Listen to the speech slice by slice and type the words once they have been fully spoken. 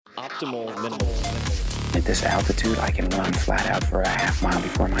optimal minimalism. At this altitude, I can run flat out for a half mile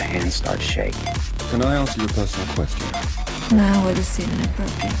before my hands start shaking. Can I ask you a personal question? Now would seem an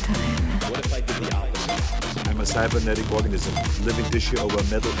appropriate time. What if I did the opposite? I'm a cybernetic organism, living tissue over a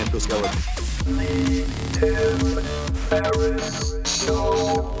metal endoskeleton. Tim Ferriss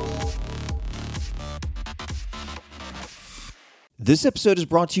Show. This episode is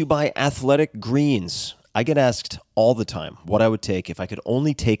brought to you by Athletic Greens. I get asked all the time what I would take if I could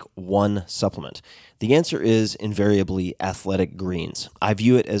only take one supplement. The answer is invariably Athletic Greens. I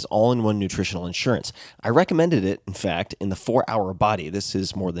view it as all-in-one nutritional insurance. I recommended it, in fact, in the 4-Hour Body. This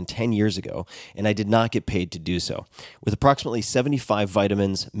is more than 10 years ago, and I did not get paid to do so. With approximately 75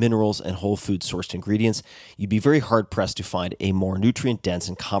 vitamins, minerals, and whole food-sourced ingredients, you'd be very hard-pressed to find a more nutrient-dense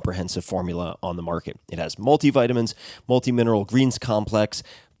and comprehensive formula on the market. It has multivitamins, multi-mineral greens complex,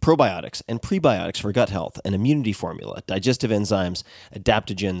 probiotics and prebiotics for gut health, an immunity formula, digestive enzymes,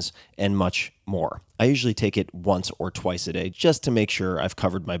 adaptogens, and much more. I usually take it once or twice a day just to make sure I've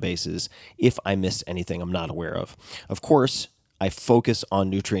covered my bases if I missed anything I'm not aware of. Of course, I focus on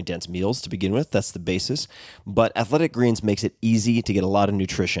nutrient-dense meals to begin with. That's the basis. But Athletic Greens makes it easy to get a lot of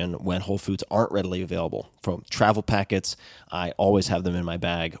nutrition when whole foods aren't readily available. From travel packets, I always have them in my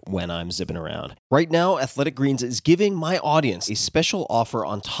bag when I'm zipping around. Right now, Athletic Greens is giving my audience a special offer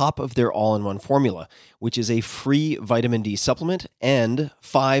on top of their all-in-one formula, which is a free vitamin D supplement and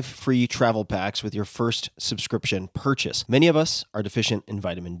 5 free travel packs with your first subscription purchase. Many of us are deficient in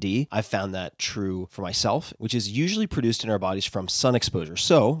vitamin D. I've found that true for myself, which is usually produced in our bodies from sun exposure.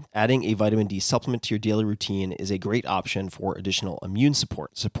 So, adding a vitamin D supplement to your daily routine is a great option for additional immune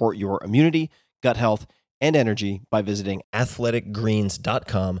support. Support your immunity, gut health, and energy by visiting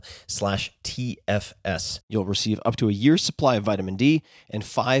athleticgreens.com/TFS. You'll receive up to a year's supply of vitamin D and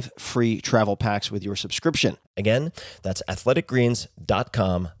 5 free travel packs with your subscription. Again, that's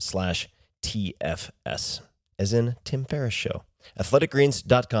athleticgreens.com/TFS, as in Tim Ferriss Show.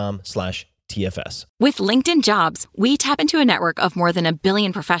 athleticgreens.com/TFS. With LinkedIn Jobs, we tap into a network of more than 1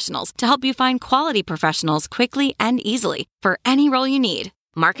 billion professionals to help you find quality professionals quickly and easily for any role you need.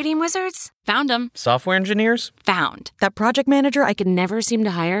 Marketing wizards? Found them. Software engineers? Found. That project manager I could never seem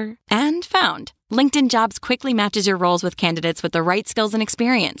to hire? And found. LinkedIn Jobs quickly matches your roles with candidates with the right skills and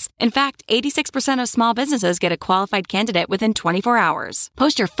experience. In fact, 86% of small businesses get a qualified candidate within 24 hours.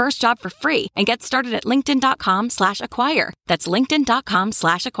 Post your first job for free and get started at linkedin.com/acquire. That's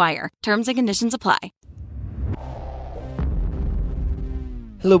linkedin.com/acquire. Terms and conditions apply.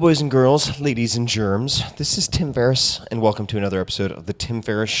 Hello, boys and girls, ladies and germs. This is Tim Ferriss, and welcome to another episode of The Tim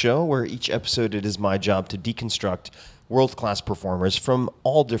Ferriss Show, where each episode it is my job to deconstruct world-class performers from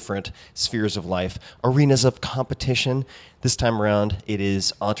all different spheres of life, arenas of competition. This time around, it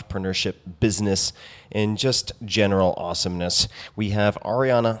is entrepreneurship, business, and just general awesomeness. We have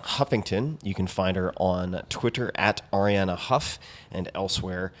Arianna Huffington. You can find her on Twitter at Arianna Huff and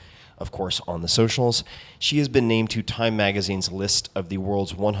elsewhere, of course, on the socials. She has been named to Time Magazine's list of the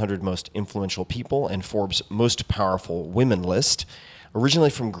world's 100 most influential people and Forbes' most powerful women list. Originally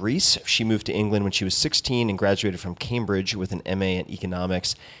from Greece, she moved to England when she was 16 and graduated from Cambridge with an MA in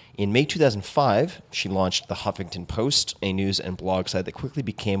economics. In May 2005, she launched the Huffington Post, a news and blog site that quickly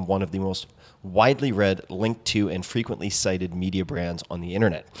became one of the most widely read, linked to, and frequently cited media brands on the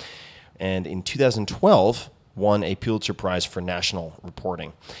internet. And in 2012, won a Pulitzer Prize for national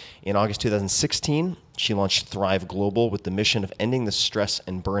reporting. In August 2016, she launched Thrive Global with the mission of ending the stress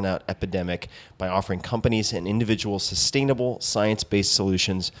and burnout epidemic by offering companies and individuals sustainable, science-based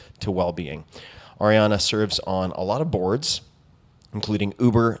solutions to well-being. Arianna serves on a lot of boards, including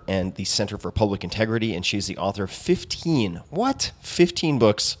Uber and the Center for Public Integrity, and she's the author of 15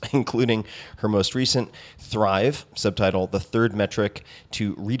 books, including her most recent, Thrive, subtitled The Third Metric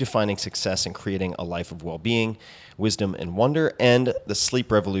to Redefining Success and Creating a Life of Well-Being, Wisdom and Wonder, and The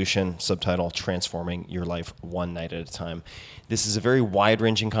Sleep Revolution, subtitle Transforming Your Life One Night at a Time. This is a very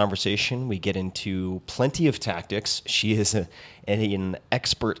wide-ranging conversation. We get into plenty of tactics. She is an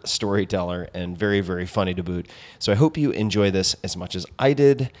expert storyteller and very, very funny to boot. So I hope you enjoy this as much as I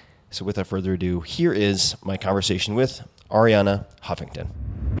did. So without further ado, here is my conversation with Arianna Huffington.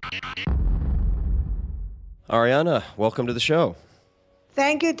 Arianna, welcome to the show.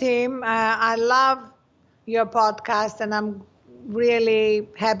 Thank you, Tim. I love your podcast, and I'm really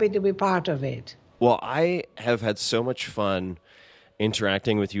happy to be part of it. Well, I have had so much fun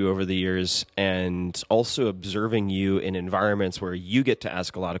interacting with you over the years and also observing you in environments where you get to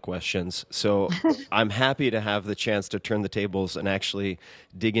ask a lot of questions. So I'm happy to have the chance to turn the tables and actually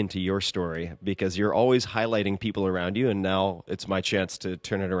dig into your story, because you're always highlighting people around you, and now it's my chance to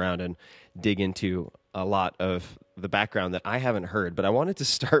turn it around and dig into a lot of the background that I haven't heard, but I wanted to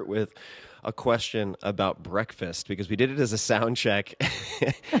start with a question about breakfast because we did it as a sound check,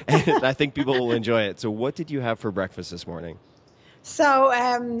 and I think people will enjoy it. So what did you have for breakfast this morning? So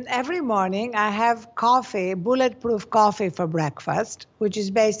every morning I have coffee, bulletproof coffee for breakfast, which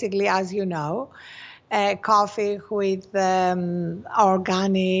is basically, as you know, coffee with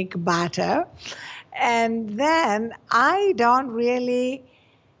organic butter. And then I don't really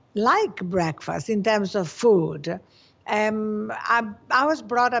like breakfast in terms of food. I was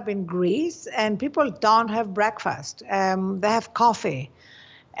brought up in Greece, and people don't have breakfast. They have coffee.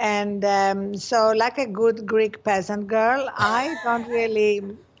 And so like a good Greek peasant girl, I don't really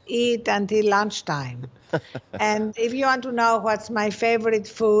eat until lunchtime. And if you want to know what's my favorite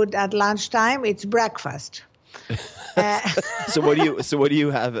food at lunchtime, it's breakfast. So what do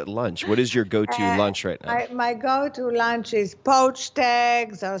you have at lunch? What is your go-to lunch right now? My go-to lunch is poached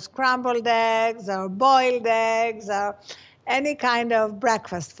eggs or scrambled eggs or boiled eggs or any kind of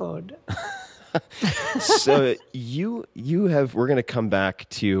breakfast food. So you have, we're going to come back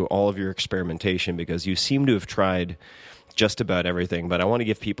to all of your experimentation because you seem to have tried just about everything, but I want to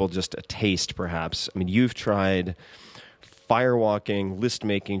give people just a taste perhaps. I mean, you've tried firewalking, list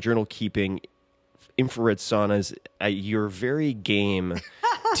making, journal keeping, infrared saunas. You're very game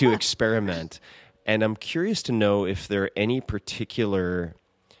to experiment. And I'm curious to know if there are any particular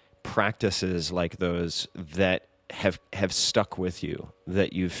practices like those that have stuck with you,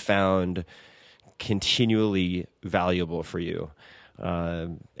 that you've found continually valuable for you.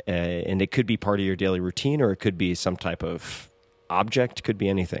 And it could be part of your daily routine, or it could be some type of object, could be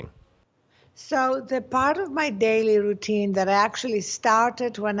anything. So the part of my daily routine that I actually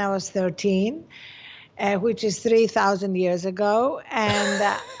started when I was 13, which is 3,000 years ago,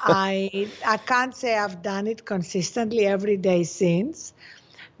 and I can't say I've done it consistently every day since,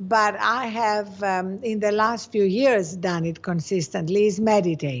 but I have in the last few years done it consistently, is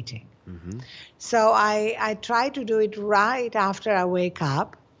meditating. Mm-hmm. So I try to do it right after I wake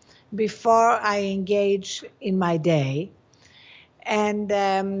up, before I engage in my day. And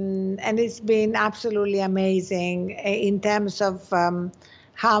it's been absolutely amazing in terms of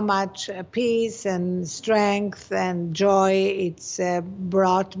how much peace and strength and joy it's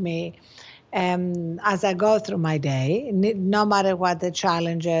brought me as I go through my day, no matter what the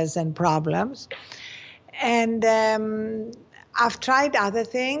challenges and problems. And I've tried other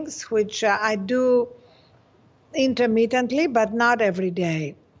things, which I do intermittently, but not every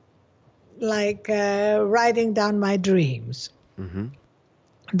day, like writing down my dreams. Mm-hmm.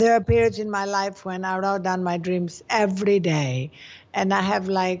 There are periods in my life when I wrote down my dreams every day, and I have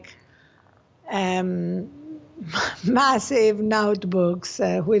like massive notebooks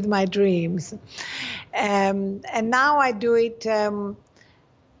with my dreams. And now I do it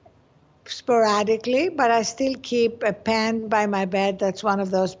sporadically, but I still keep a pen by my bed. That's one of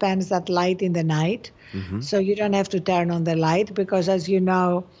those pens that light in the night. Mm-hmm. So you don't have to turn on the light because, as you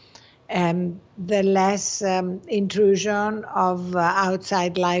know, the less intrusion of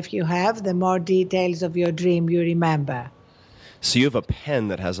outside life you have, the more details of your dream you remember. So you have a pen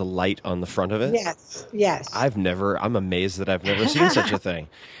that has a light on the front of it? Yes. I'm amazed that I've never seen such a thing.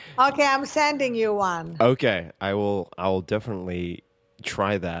 Okay, I'm sending you one. Okay, I'll definitely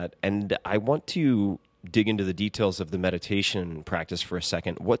try that. And I want to dig into the details of the meditation practice for a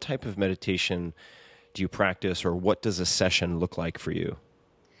second. What type of meditation do you practice, or what does a session look like for you?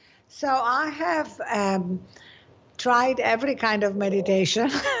 So I have tried every kind of meditation.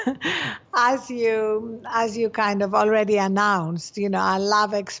 as you kind of already announced, I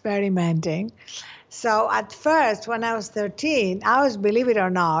love experimenting. So at first, when I was 13, I was, believe it or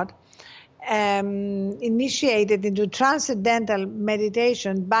not, initiated into transcendental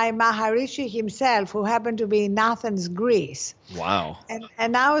meditation by Maharishi himself, who happened to be in Athens, Greece. Wow.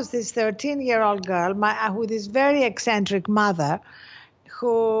 And I was this 13-year-old girl with this very eccentric mother,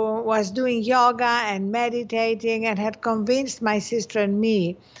 who was doing yoga and meditating and had convinced my sister and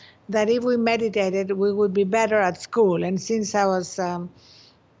me that if we meditated, we would be better at school. And since I was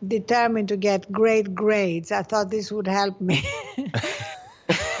determined to get great grades, I thought this would help me.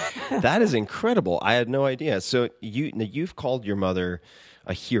 That is incredible. I had no idea. So you've called your mother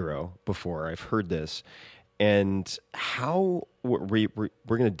a hero before. I've heard this. And how we're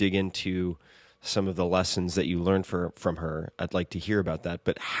going to dig into some of the lessons that you learned from her. I'd like to hear about that.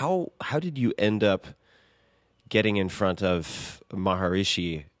 But how did you end up getting in front of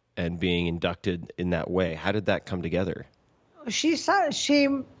Maharishi and being inducted in that way? How did that come together? She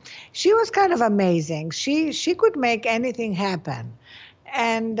was kind of amazing. She could make anything happen.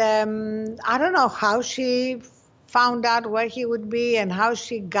 And I don't know how she found out where he would be and how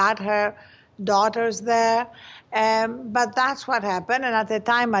she got her daughters there. But that's what happened. And at the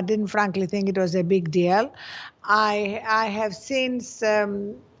time, I didn't frankly think it was a big deal. I have since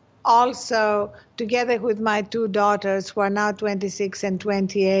also, together with my two daughters, who are now 26 and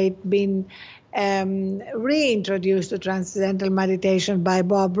 28, been reintroduced to Transcendental Meditation by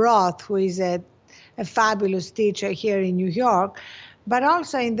Bob Roth, who is a fabulous teacher here in New York. But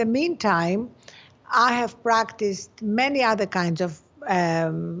also in the meantime, I have practiced many other kinds of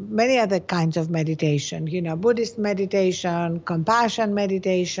meditation, Buddhist meditation, compassion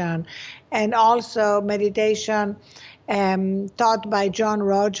meditation, and also meditation taught by John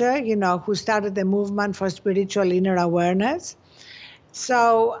Roger, who started the movement for spiritual inner awareness.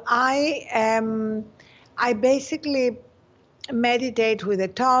 So I basically meditate with a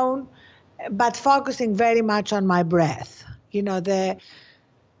tone, but focusing very much on my breath. The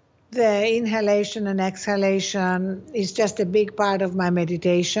inhalation and exhalation is just a big part of my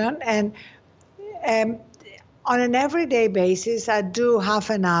meditation. And on an everyday basis, I do half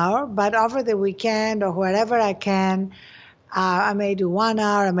an hour, but over the weekend or wherever I can, I may do 1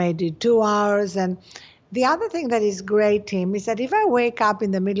 hour, I may do 2 hours. And the other thing that is great, Tim, is that if I wake up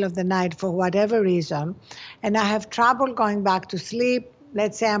in the middle of the night for whatever reason, and I have trouble going back to sleep,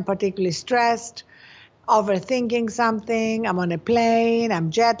 let's say I'm particularly stressed, overthinking something, I'm on a plane,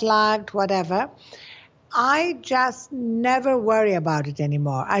 I'm jet lagged, whatever, I just never worry about it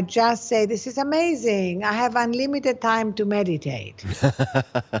anymore. I just say, this is amazing. I have unlimited time to meditate.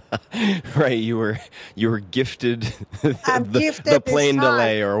 Right. You were gifted gifted the plane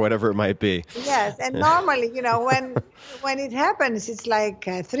delay or whatever it might be. Yes. And normally, when it happens, it's like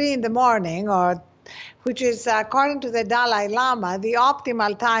 3 a.m. or which is, according to the Dalai Lama, the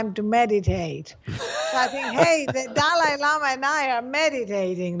optimal time to meditate. So I think, hey, the Dalai Lama and I are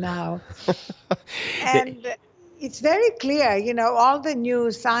meditating now. And it's very clear, all the new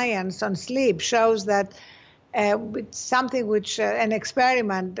science on sleep shows that it's something which, an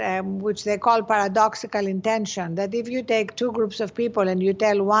experiment, which they call paradoxical intention, that if you take two groups of people and you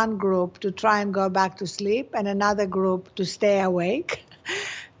tell one group to try and go back to sleep and another group to stay awake,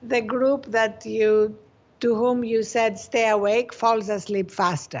 the group to whom you said stay awake falls asleep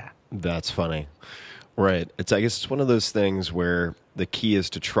faster. That's funny. Right. I guess it's one of those things where the key is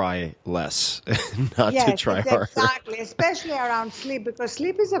to try less, not to try harder. Exactly, especially around sleep, because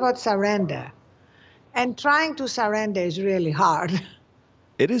sleep is about surrender. And trying to surrender is really hard.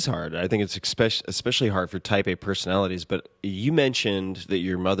 It is hard. I think it's especially hard for type A personalities. But you mentioned that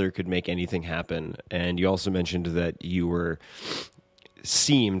your mother could make anything happen. And you also mentioned that you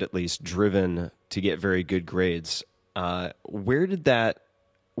seemed at least driven to get very good grades. Where did that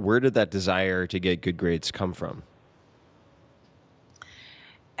desire to get good grades come from?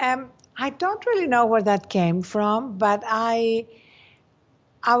 I don't really know where that came from, but I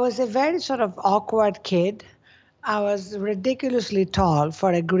was a very sort of awkward kid. I was ridiculously tall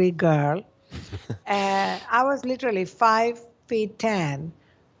for a Greek girl. I was literally 5'10"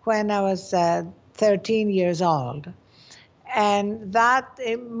 when I was 13 years old. And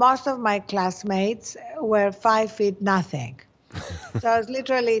most of my classmates were 5 feet nothing. So I was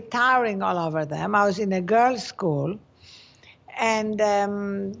literally towering all over them. I was in a girls' school. And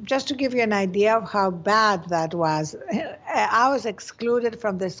just to give you an idea of how bad that was, I was excluded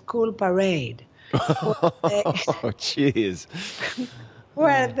from the school parade. Oh, jeez.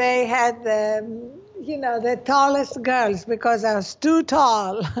 Where they had the tallest girls because I was too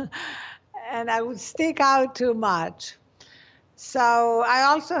tall and I would stick out too much. So I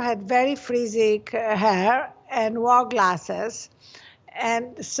also had very frizzy hair and wore glasses.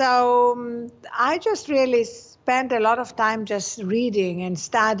 And so I just really spent a lot of time just reading and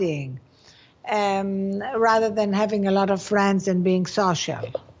studying rather than having a lot of friends and being social.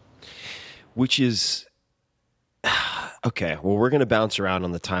 Which is, okay, well, we're going to bounce around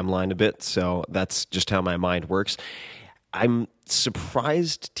on the timeline a bit, so that's just how my mind works. I'm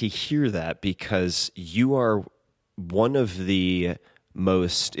surprised to hear that because you are one of the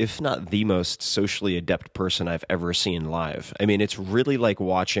most, if not the most socially adept person I've ever seen live. I mean, it's really like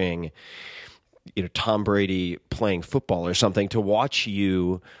watching, Tom Brady playing football or something, to watch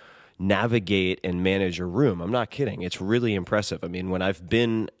you navigate and manage a room. I'm not kidding. It's really impressive. I mean, when I've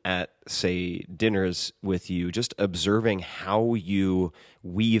been at, say, dinners with you, just observing how you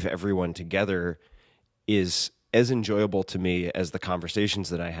weave everyone together is as enjoyable to me as the conversations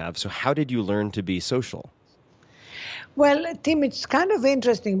that I have. So how did you learn to be social? Well, Tim, it's kind of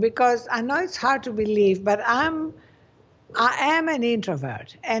interesting because I know it's hard to believe, but I am an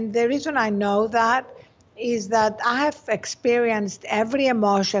introvert. And the reason I know that is that I have experienced every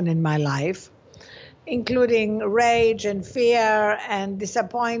emotion in my life including rage and fear and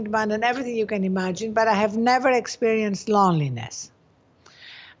disappointment and everything you can imagine, but I have never experienced loneliness.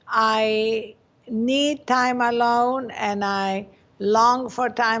 I need time alone, and I long for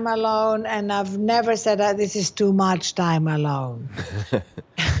time alone, and I've never said this is too much time alone.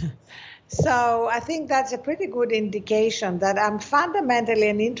 So I think that's a pretty good indication that I'm fundamentally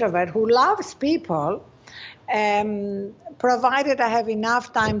an introvert who loves people, provided I have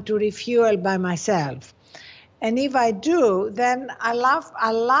enough time to refuel by myself. And if I do, then I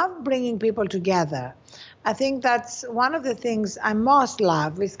love bringing people together. I think that's one of the things I most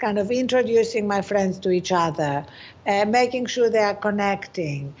love, is kind of introducing my friends to each other, making sure they are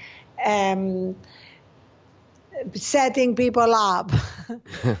connecting, setting people up.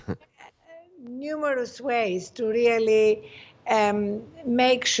 Numerous ways to really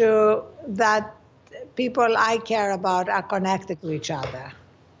make sure that people I care about are connected to each other.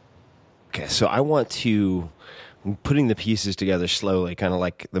 Okay, so I want to, putting the pieces together slowly, kind of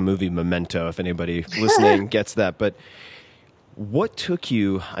like the movie Memento, if anybody listening gets that. But what took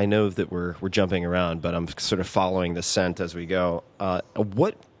you, I know that we're jumping around, but I'm sort of following the scent as we go.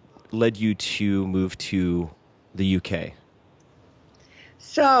 What led you to move to the UK?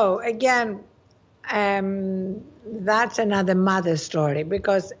 So again, that's another mother story,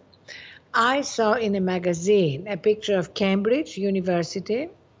 because I saw in a magazine a picture of Cambridge University,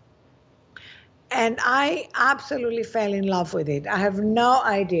 and I absolutely fell in love with it. I have no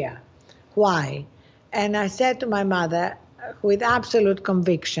idea why. And I said to my mother, with absolute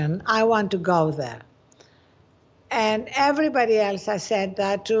conviction, I want to go there. And everybody else I said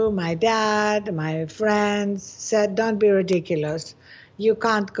that to, my dad, my friends, said, don't be ridiculous. You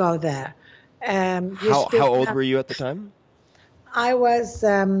can't go there. How old were you at the time? I was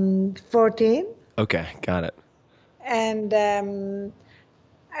 14. Okay, got it. And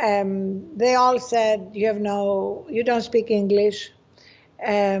they all said, you don't speak English.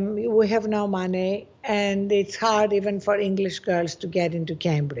 We have no money, and it's hard even for English girls to get into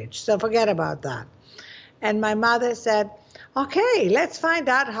Cambridge. So forget about that. And my mother said, okay, let's find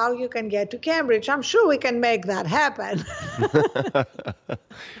out how you can get to Cambridge. I'm sure we can make that happen.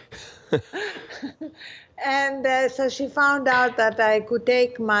 And so she found out that I could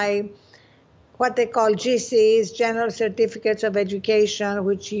take my, what they call GCs, General Certificates of Education,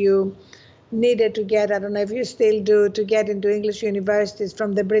 which you needed to get, I don't know if you still do, to get into English universities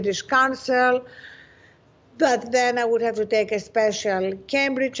from the British Council. But then I would have to take a special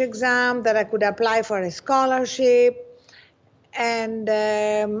Cambridge exam that I could apply for a scholarship. And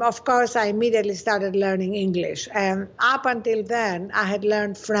of course, I immediately started learning English. And up until then, I had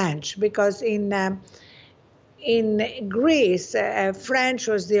learned French, because in Greece, French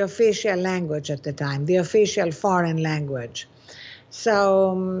was the official language at the time, the official foreign language.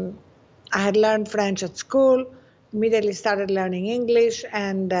 So I had learned French at school, immediately started learning English,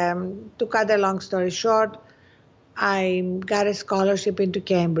 and to cut a long story short, I got a scholarship into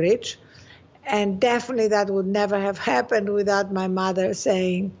Cambridge. And definitely that would never have happened without my mother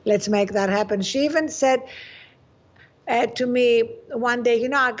saying, let's make that happen. She even said to me one day,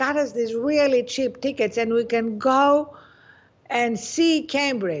 I got us these really cheap tickets and we can go and see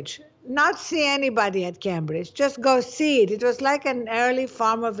Cambridge. Not see anybody at Cambridge, just go see it. It was like an early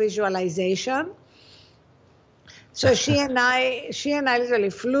form of visualization. So she and I literally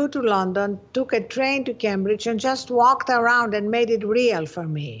flew to London, took a train to Cambridge, and just walked around and made it real for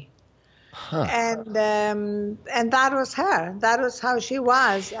me. Huh. And that was her. That was how she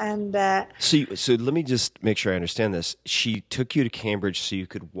was. And so let me just make sure I understand this. She took you to Cambridge so you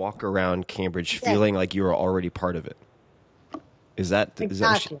could walk around Cambridge feeling like you were already part of it. Is that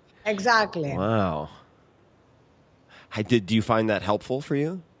exactly? Exactly. Wow. Do you find that helpful for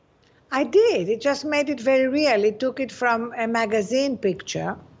you? I did. It just made it very real. It took it from a magazine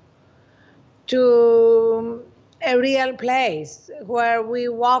picture to a real place where we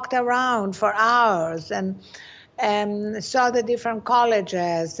walked around for hours and saw the different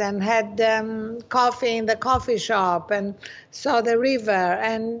colleges and had coffee in the coffee shop and saw the river.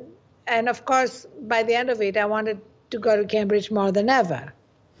 And of course, by the end of it, I wanted to go to Cambridge more than ever.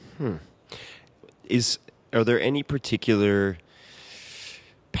 Are there any particular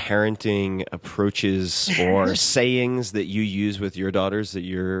parenting approaches or sayings that you use with your daughters that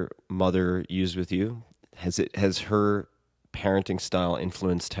your mother used with you? Has her parenting style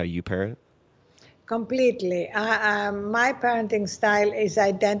influenced how you parent? Completely. My parenting style is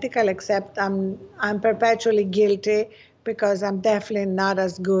identical, except I'm perpetually guilty because I'm definitely not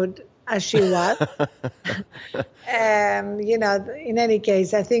as good as she was. In any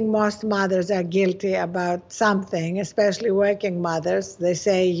case, I think most mothers are guilty about something, especially working mothers. They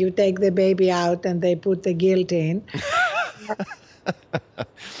say you take the baby out and they put the guilt in.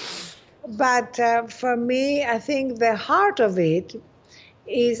 But for me, I think the heart of it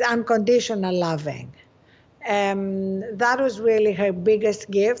is unconditional loving. That was really her biggest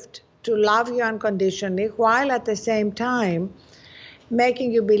gift, to love you unconditionally, while at the same time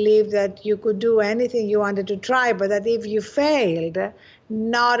making you believe that you could do anything you wanted to try, but that if you failed,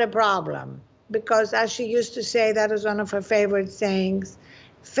 not a problem. Because as she used to say, that was one of her favorite sayings,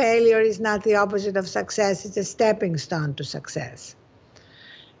 failure is not the opposite of success, it's a stepping stone to success.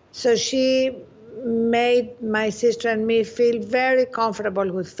 So she made my sister and me feel very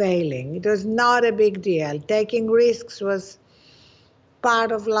comfortable with failing. It was not a big deal. Taking risks was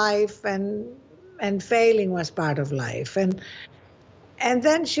part of life, and failing was part of life. And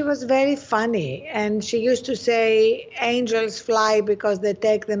then she was very funny, and she used to say angels fly because they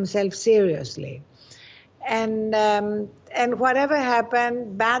take themselves seriously. And whatever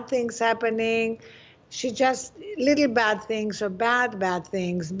happened, bad things happening, she just, little bad things or bad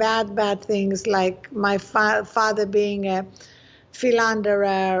things, bad things, like my father being a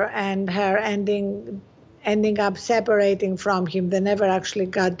philanderer and her ending up separating from him. They never actually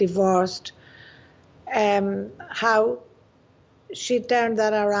got divorced. How she turned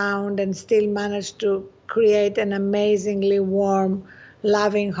that around and still managed to create an amazingly warm,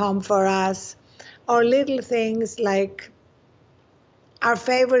 loving home for us. Or little things like our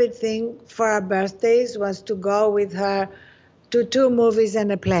favorite thing for our birthdays was to go with her to 2 movies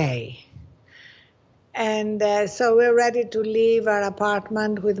and a play. And so we're ready to leave our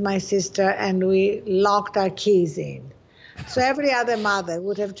apartment with my sister, and we locked our keys in. So every other mother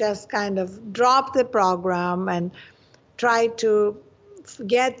would have just kind of dropped the program and tried to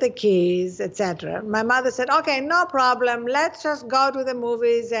get the keys, etc. My mother said, okay, no problem. Let's just go to the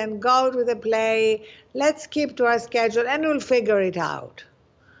movies and go to the play. Let's keep to our schedule and we'll figure it out.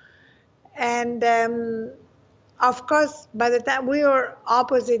 And of course, by the time we were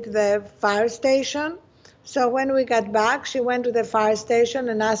opposite the fire station, so when we got back, she went to the fire station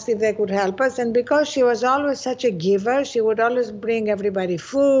and asked if they could help us. And because she was always such a giver, she would always bring everybody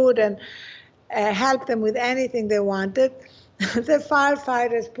food and help them with anything they wanted. The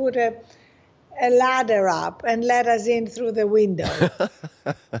firefighters put a ladder up and let us in through the window.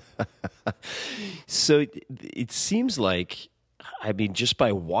 So it seems like, I mean, just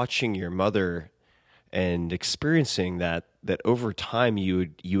by watching your mother and experiencing that over time you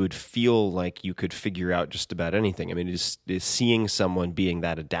would feel like you could figure out just about anything. I mean, is seeing someone being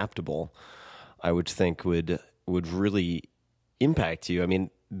that adaptable, I would think would really impact you. I mean,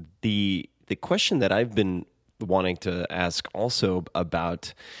 the question that I've been wanting to ask also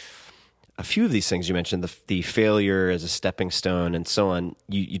about a few of these things you mentioned, the failure as a stepping stone and so on.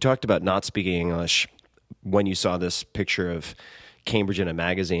 You talked about not speaking English when you saw this picture of Cambridge in a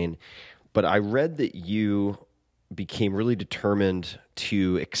magazine, but I read that you became really determined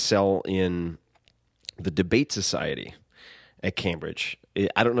to excel in the debate society at Cambridge.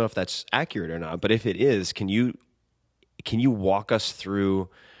 I don't know if that's accurate or not, but if it is, can you walk us through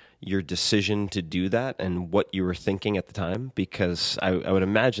your decision to do that and what you were thinking at the time? Because I would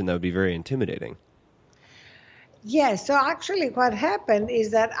imagine that would be very intimidating. Yes, so actually what happened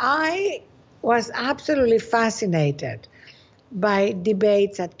is that I was absolutely fascinated by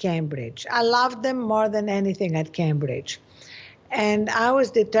debates at Cambridge. I loved them more than anything at Cambridge. And I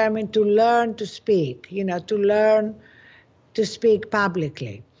was determined to learn to speak, to learn to speak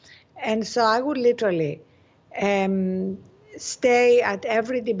publicly. And so I would literally stay at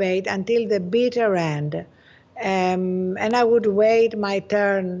every debate until the bitter end. And I would wait my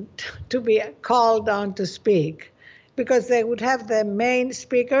turn to be called on to speak, because they would have the main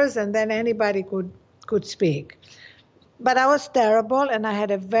speakers and then anybody could speak. But I was terrible, and I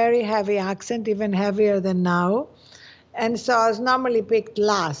had a very heavy accent, even heavier than now. And so I was normally picked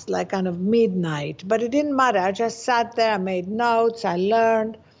last, like kind of midnight. But it didn't matter. I just sat there, I made notes, I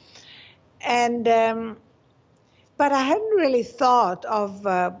learned. And but I hadn't really thought of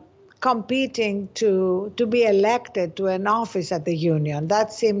competing to be elected to an office at the union.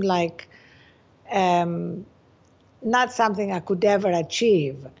 That seemed like not something I could ever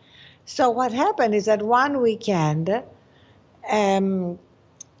achieve. So what happened is that one weekend, when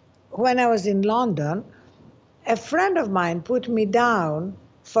I was in London, a friend of mine put me down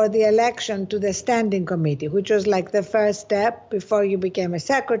for the election to the standing committee, which was like the first step before you became a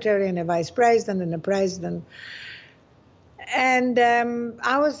secretary and a vice president and a president. And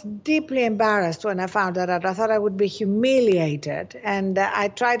I was deeply embarrassed when I found that out. I thought I would be humiliated. And I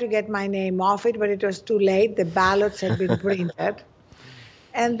tried to get my name off it, but it was too late. The ballots had been printed.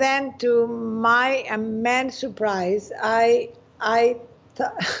 And then, to my immense surprise, I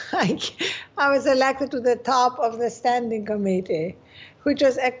was elected to the top of the standing committee, which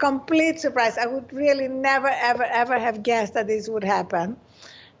was a complete surprise. I would really never, ever, ever have guessed that this would happen.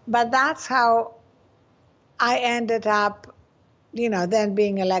 But that's how I ended up, then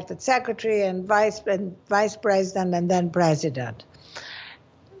being elected secretary and vice president and then president.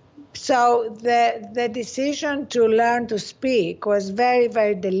 So the decision to learn to speak was very,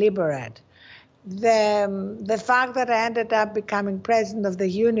 very deliberate. The fact that I ended up becoming president of the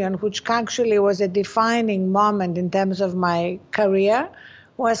union, which actually was a defining moment in terms of my career,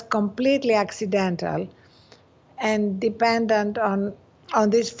 was completely accidental and dependent on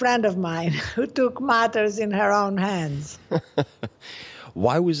this friend of mine who took matters in her own hands.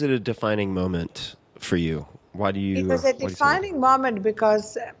 Why was it a defining moment for you? It was a defining moment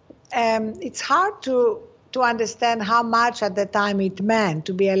because it's hard to understand how much at the time it meant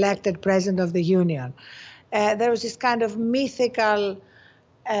to be elected president of the union. There was this kind of mythical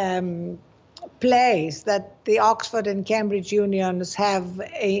place that the Oxford and Cambridge unions have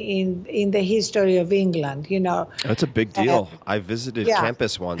in the history of England, That's a big deal. I visited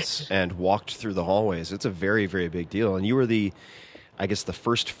campus once and walked through the hallways. It's a very, very big deal. And you were the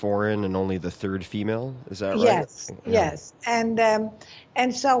first foreign and only the third female. Is that right? Yes, yes.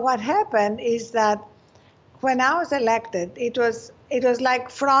 And so what happened is that when I was elected, it was like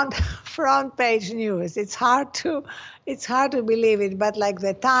front page news. It's hard to believe it, but like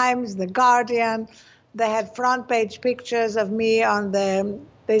the Times, the Guardian, they had front page pictures of me on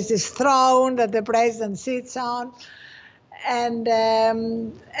there's this throne that the president sits on, and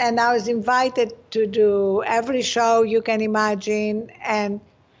I was invited to do every show you can imagine, and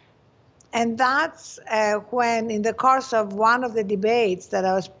that's when, in the course of one of the debates that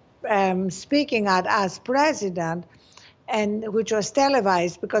I was speaking at as president, and which was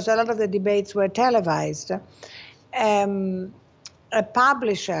televised because a lot of the debates were televised, a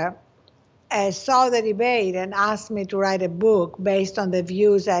publisher saw the debate and asked me to write a book based on the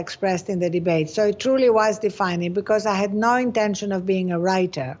views I expressed in the debate. So it truly was defining because I had no intention of being a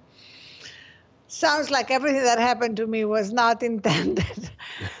writer. Sounds like everything that happened to me was not intended.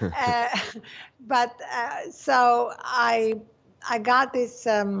 So I got this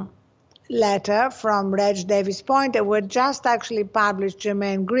letter from Reg Davis Poynter, who had just actually published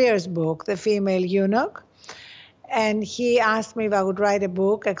Germaine Greer's book, The Female Eunuch. And he asked me if I would write a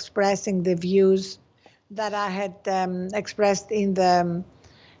book expressing the views that I had expressed in the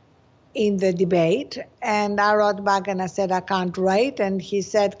debate. And I wrote back and I said, I can't write. And he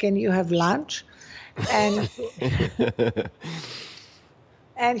said, can you have lunch? And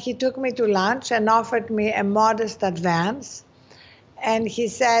and he took me to lunch and offered me a modest advance. And he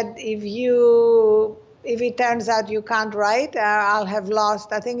said, if it turns out you can't write, I'll have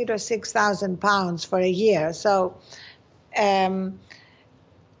lost, I think it was £6,000 for a year. So, and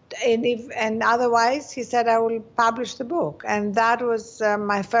otherwise, he said, I will publish the book. And that was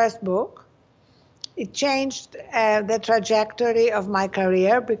my first book. It changed the trajectory of my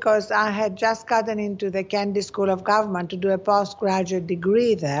career because I had just gotten into the Kennedy School of Government to do a postgraduate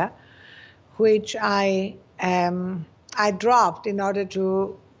degree there, which I dropped in order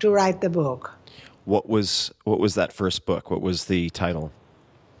to write the book. What was that first book? What was the title?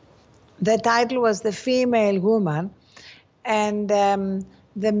 The title was The Female Woman, and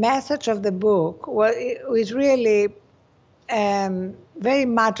the message of the book was really very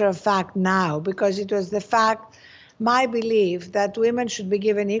matter of fact now, because it was my belief that women should be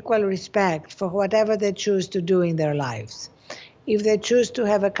given equal respect for whatever they choose to do in their lives. If they choose to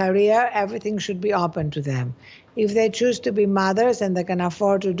have a career, everything should be open to them. If they choose to be mothers and they can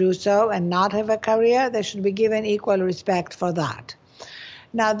afford to do so and not have a career, they should be given equal respect for that.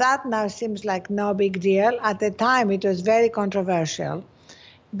 That now seems like no big deal. At the time, it was very controversial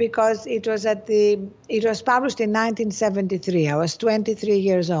because it was published in 1973. I was 23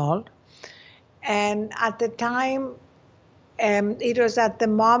 years old. And at the time, it was at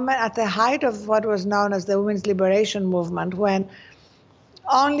the height of what was known as the women's liberation movement, when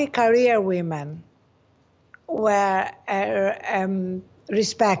only career women were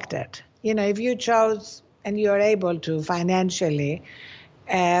respected. If you chose and you're able to financially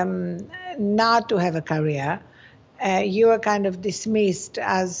not to have a career, you were kind of dismissed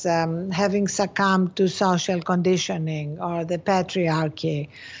as having succumbed to social conditioning or the patriarchy.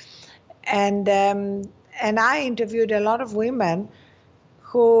 And I interviewed a lot of women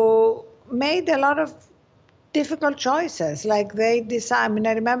who made a lot of difficult choices. Like they decide. I mean,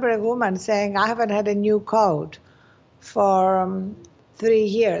 I remember a woman saying, "I haven't had a new coat for 3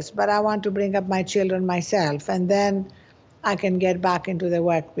 years, but I want to bring up my children myself, and then I can get back into the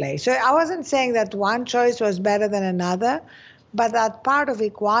workplace." So I wasn't saying that one choice was better than another, but that part of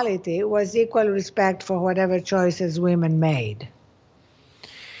equality was equal respect for whatever choices women made.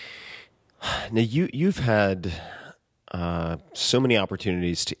 Now, you've had so many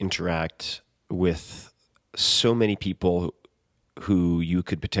opportunities to interact with so many people who you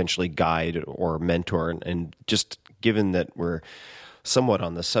could potentially guide or mentor, and just given that we're somewhat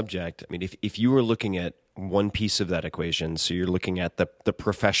on the subject, I mean, if you were looking at one piece of that equation, so you're looking at the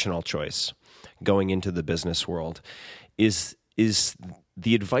professional choice going into the business world, is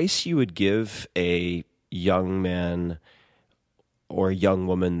the advice you would give a young man or a young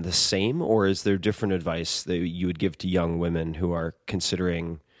woman the same, or is there different advice that you would give to young women who are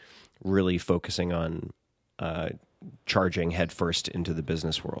considering really focusing on charging headfirst into the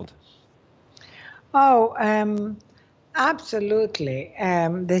business world? Oh, absolutely,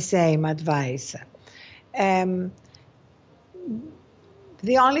 the same advice. The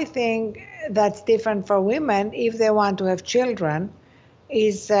only thing that's different for women, if they want to have children,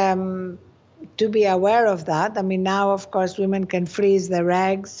 is to be aware of that. I mean, now, of course, women can freeze their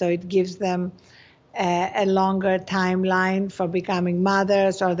eggs, so it gives them a longer timeline for becoming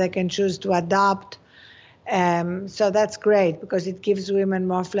mothers, or they can choose to adopt. So that's great because it gives women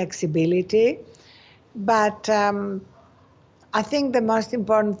more flexibility. But I think the most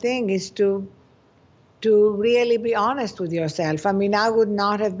important thing is to really be honest with yourself. I mean, I would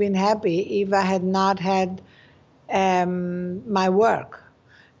not have been happy if I had not had my work.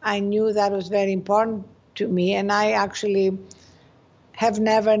 I knew that was very important to me, and I actually have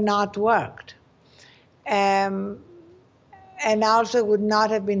never not worked. And I also would not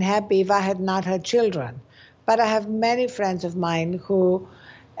have been happy if I had not had children. But I have many friends of mine who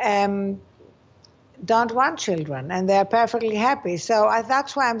don't want children, and they're perfectly happy. So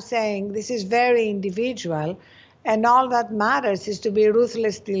that's why I'm saying this is very individual, and all that matters is to be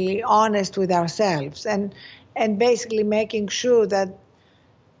ruthlessly honest with ourselves and basically making sure that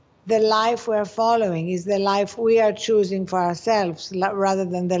the life we're following is the life we are choosing for ourselves, rather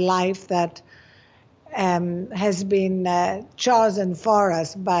than the life that has been chosen for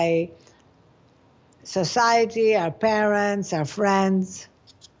us by society, our parents, our friends.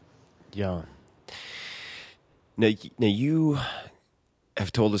 Yeah. Now you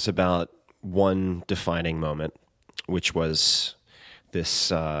have told us about one defining moment, which was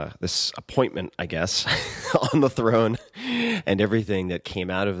this appointment, I guess, on the throne, and everything that came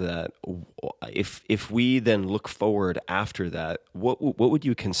out of that. If we then look forward after that, what would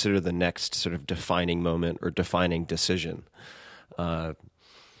you consider the next sort of defining moment or defining decision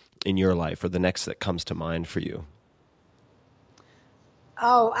in your life, or the next that comes to mind for you?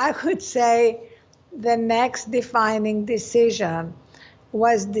 Oh, I would say the next defining decision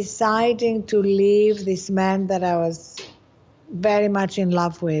was deciding to leave this man that I was very much in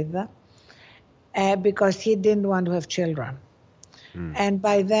love with, because he didn't want to have children. And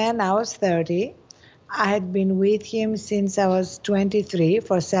by then I was 30. I had been with him since I was 23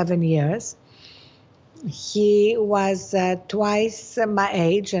 for 7 years. He was twice my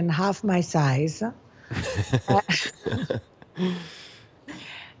age and half my size.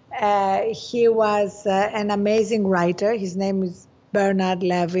 He was an amazing writer. His name is Bernard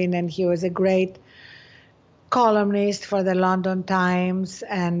Levin, and he was a great columnist for the London Times,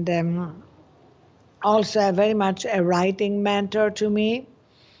 and also very much a writing mentor to me.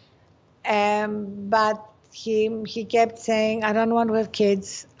 But he kept saying, "I don't want to have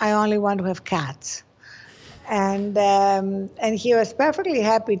kids. I only want to have cats." And he was perfectly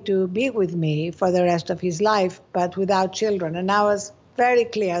happy to be with me for the rest of his life, but without children. And I was very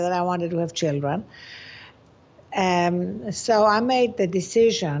clear that I wanted to have children. So I made the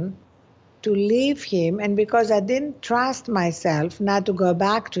decision to leave him, and because I didn't trust myself not to go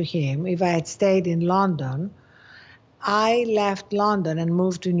back to him if I had stayed in London, I left London and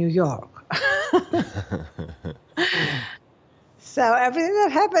moved to New York. So everything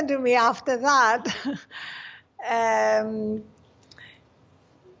that happened to me after that,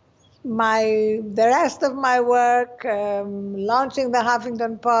 the rest of my work, launching the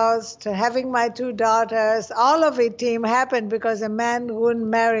Huffington Post, having my 2 daughters, all of it, team, happened because a man wouldn't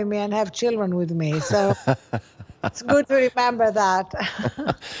marry me and have children with me. So it's good to remember that.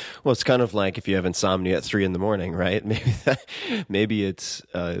 Well, it's kind of like if you have insomnia at 3 a.m, right? Maybe it's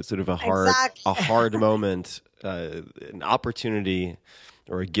sort of a hard moment, an opportunity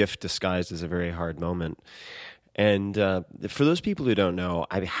or a gift disguised as a very hard moment. And for those people who don't know,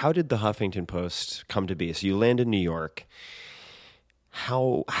 how did the Huffington Post come to be? So you land in New York.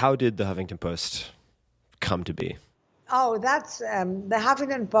 How did the Huffington Post come to be? Oh, that's the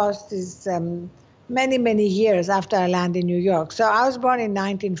Huffington Post is many, many years after I landed in New York. So I was born in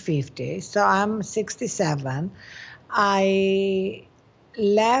 1950, so I'm 67. I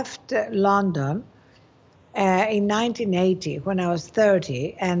left London in 1980 when I was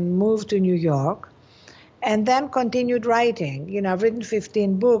 30 and moved to New York and then continued writing. You know, I've written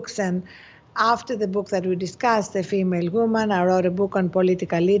 15 books, and after the book that we discussed, The Female Woman, I wrote a book on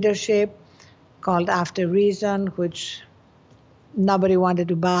political leadership called After Reason, which nobody wanted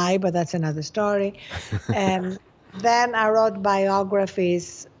to buy, but that's another story. And then I wrote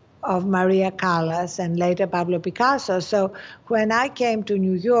biographies of Maria Callas and later Pablo Picasso. So when I came to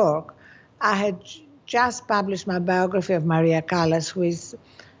New York, I had just published my biography of Maria Callas, who is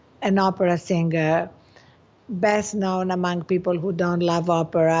an opera singer, best known among people who don't love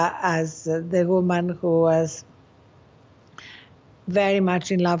opera as the woman who was very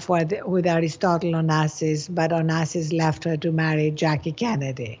much in love with Aristotle Onassis, but Onassis left her to marry Jackie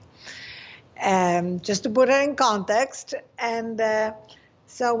Kennedy. Just to put her in context. And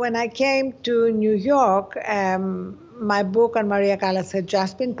so when I came to New York, my book on Maria Callas had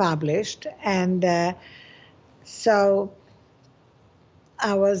just been published. And so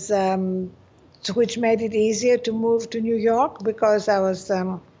I was, which made it easier to move to New York because I was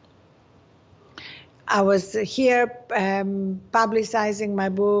here publicizing my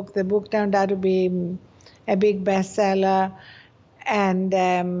book. The book turned out to be a big bestseller, and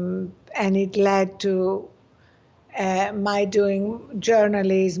it led to my doing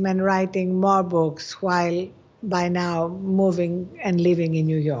journalism and writing more books while by now moving and living in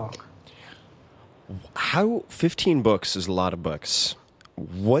New York. 15 books is a lot of books.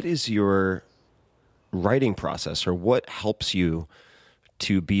 What is your writing process, or what helps you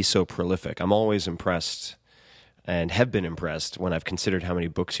to be so prolific? I'm always impressed and have been impressed when I've considered how many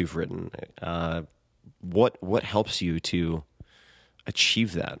books you've written. What helps you to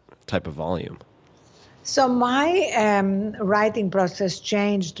achieve that type of volume? So my writing process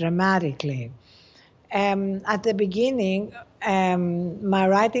changed dramatically. At the beginning, my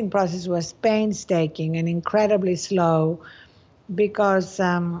writing process was painstaking and incredibly slow because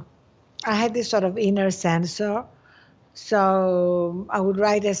I had this sort of inner censor. So I would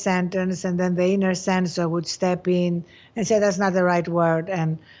write a sentence and then the inner censor would step in and say, that's not the right word.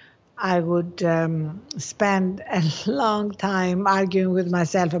 And I would spend a long time arguing with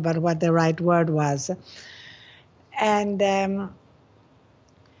myself about what the right word was. And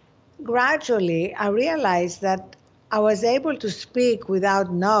gradually I realized that I was able to speak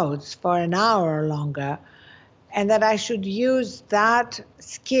without notes for an hour or longer, and that I should use that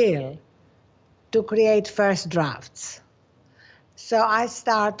skill to create first drafts. So I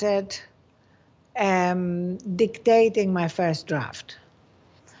started dictating my first draft.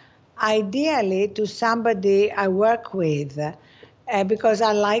 Ideally to somebody I work with, because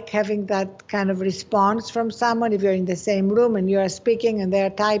I like having that kind of response from someone. If you're in the same room and you're speaking and they're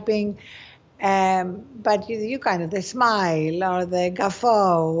typing, but you kind of, they smile or they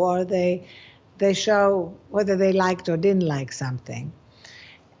guffaw or they show whether they liked or didn't like something.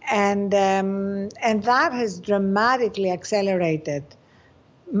 And that has dramatically accelerated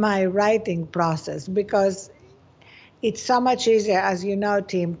my writing process because it's so much easier, as you know,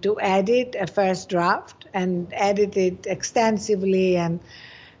 Tim, to edit a first draft and edit it extensively and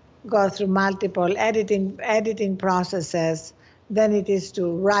go through multiple editing processes than it is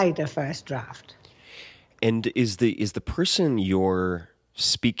to write a first draft. And is the person you're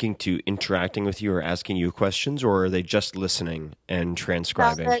speaking to interacting with you or asking you questions, or are they just listening and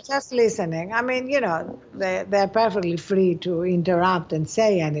transcribing? No, they're just listening. I mean, they're perfectly free to interrupt and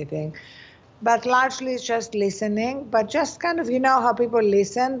say anything. But largely it's just listening, but just kind of, how people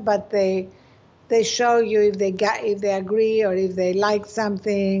listen, but they show you if they agree or if they like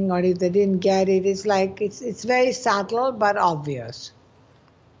something or if they didn't get it. It's like, it's very subtle but obvious.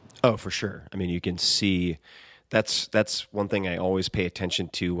 Oh, for sure. I mean, you can see that's one thing I always pay attention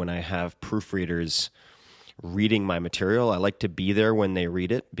to when I have proofreaders reading my material. I like to be there when they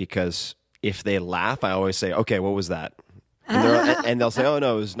read it because if they laugh, I always say, okay, what was that? And they'll say, oh,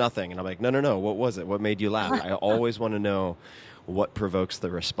 no, it was nothing. And I'm like, no, what was it? What made you laugh? I always want to know what provokes the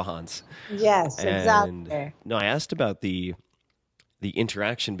response. Yes, exactly. No, I asked about the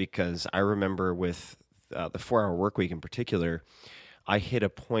interaction because I remember with the 4-Hour Workweek in particular, I hit a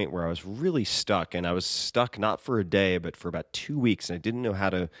point where I was really stuck, and I was stuck not for a day, but for about 2 weeks, and I didn't know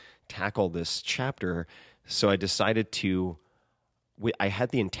how to tackle this chapter, so I decided to I had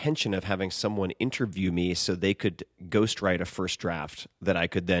the intention of having someone interview me so they could ghostwrite a first draft that I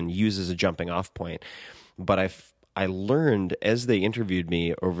could then use as a jumping off point. But I learned as they interviewed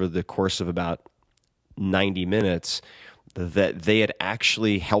me over the course of about 90 minutes that they had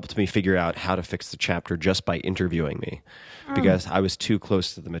actually helped me figure out how to fix the chapter just by interviewing me because I was too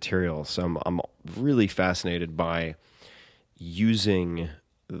close to the material. So I'm really fascinated by using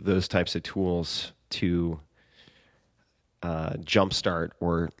those types of tools to jumpstart,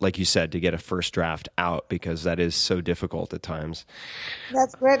 or like you said, to get a first draft out, because that is so difficult at times.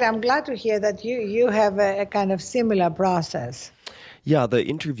 That's great. I'm glad to hear that you have a kind of similar process. Yeah, the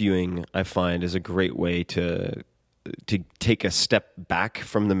interviewing, I find, is a great way to take a step back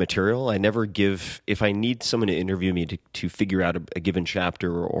from the material. I never give, if I need someone to interview me to figure out a given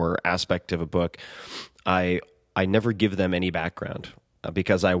chapter or aspect of a book, I never give them any background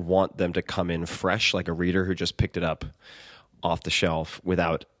because I want them to come in fresh, like a reader who just picked it up off the shelf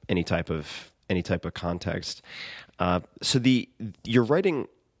without any type of context. So you're writing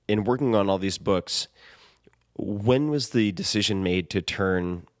and working on all these books. When was the decision made to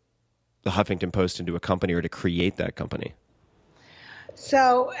turn the Huffington Post into a company, or to create that company?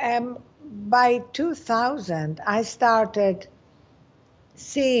 So by 2000, I started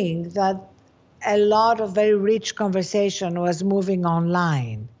seeing that a lot of very rich conversation was moving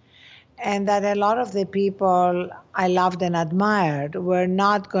online, and that a lot of the people I loved and admired were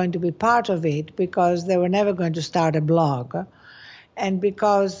not going to be part of it because they were never going to start a blog. And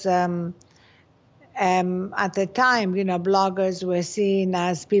because at the time, bloggers were seen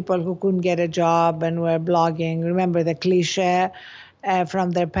as people who couldn't get a job and were blogging. Remember the cliche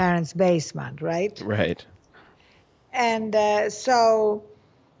from their parents' basement, right? Right. And so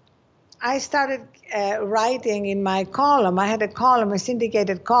I started writing in my column. I had a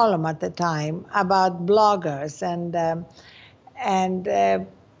syndicated column at the time about bloggers, and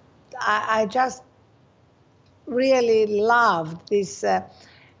I just really loved this.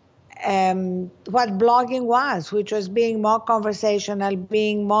 What blogging was, which was being more conversational,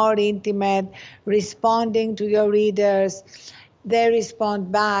 being more intimate, responding to your readers. They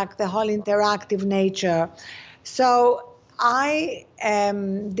respond back, the whole interactive nature. So I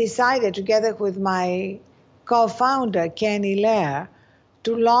decided, together with my co-founder, Kenny Lair,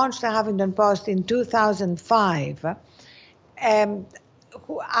 to launch the Huffington Post in 2005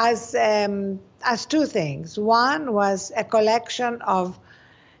 as two things. One was a collection of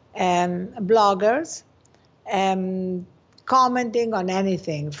bloggers commenting on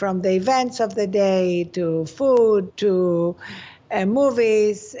anything, from the events of the day to food to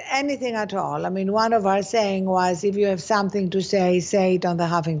movies, anything at all. I mean, one of our saying was, if you have something to say it on the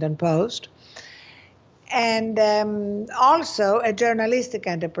Huffington Post. And also a journalistic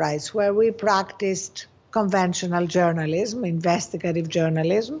enterprise where we practiced conventional journalism, investigative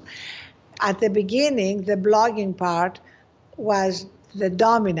journalism. At the beginning, the blogging part was the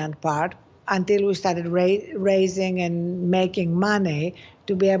dominant part until we started raising and making money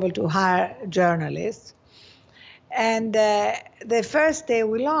to be able to hire journalists. And the first day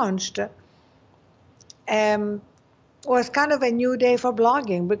we launched was kind of a new day for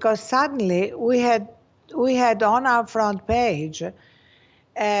blogging, because suddenly we had on our front page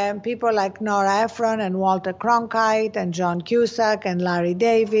people like Nora Ephron and Walter Cronkite and John Cusack and Larry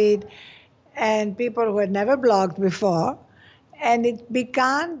David, and people who had never blogged before. And it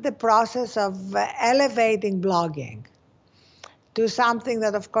began the process of elevating blogging to something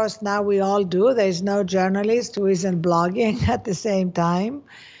that, of course, now we all do. There's no journalist who isn't blogging at the same time.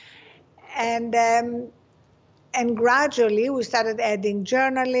 And gradually we started adding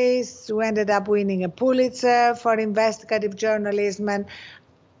journalists who ended up winning a Pulitzer for investigative journalism. And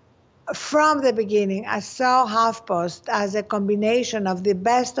from the beginning, I saw HuffPost as a combination of the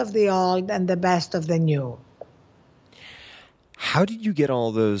best of the old and the best of the new. How did you get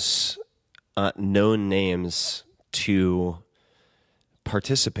all those known names to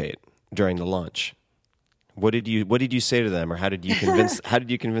participate during the launch? What did you say to them, or how did you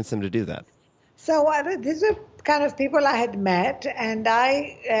convince them to do that? So these are kind of people I had met, and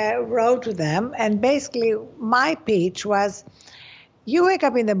I wrote to them, and basically my pitch was, you wake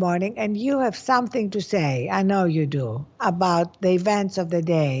up in the morning and you have something to say, I know you do, about the events of the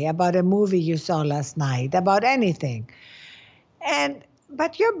day, about a movie you saw last night, about anything.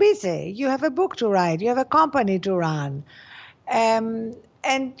 But you're busy. You have a book to write. You have a company to run. And,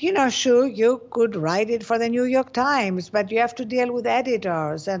 sure, you could write it for the New York Times, but you have to deal with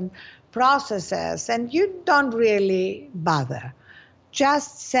editors and processes, and you don't really bother.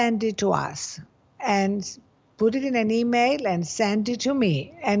 Just send it to us and put it in an email and send it to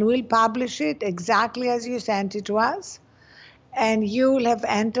me, and we'll publish it exactly as you sent it to us. and you'll have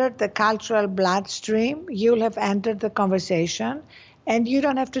entered the cultural bloodstream, you'll have entered the conversation, and you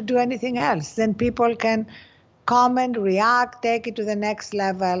don't have to do anything else. Then people can comment, react, take it to the next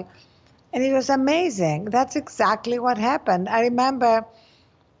level. And it was amazing. That's exactly what happened. I remember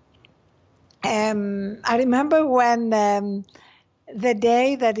when the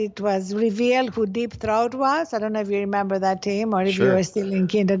day that it was revealed who Deep Throat was. I don't know if you remember that, team, or if you Sure. were still in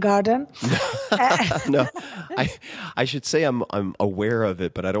kindergarten. No, I should say I'm aware of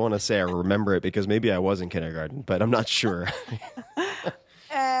it, but I don't want to say I remember it because maybe I was in kindergarten, but I'm not sure.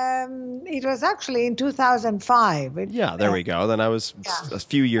 It was actually in 2005. Yeah, there we go. Then I was a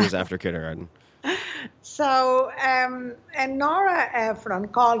few years after kindergarten. So, and Nora Ephron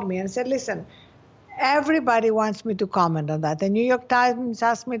called me and said, listen, everybody wants me to comment on that. The New York Times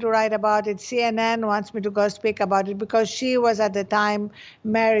asked me to write about it. CNN wants me to go speak about it because she was at the time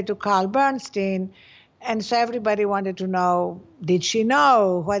married to Carl Bernstein. And so everybody wanted to know, did she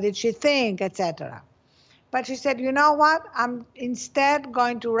know? What did she think, etc. But she said, you know what? I'm instead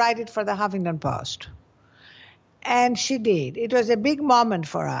going to write it for the Huffington Post. And she did. It was a big moment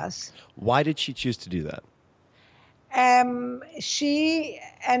for us. Why did she choose to do that? She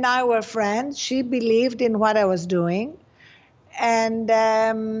and I were friends. She believed in what I was doing. And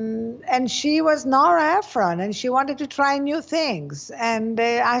she was Nora Ephron, and she wanted to try new things. And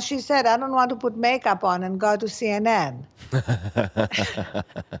as she said, I don't want to put makeup on and go to CNN.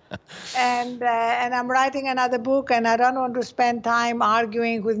 and I'm writing another book, and I don't want to spend time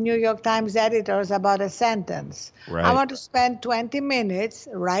arguing with New York Times editors about a sentence. Right. I want to spend 20 minutes,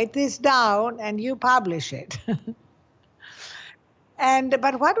 write this down, and you publish it.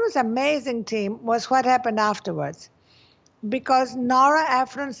 But what was amazing, team, was what happened afterwards. Because Nora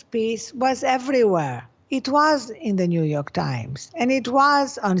Ephron's piece was everywhere. It was in the New York Times, and it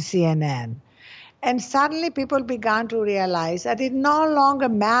was on CNN. And suddenly people began to realize that it no longer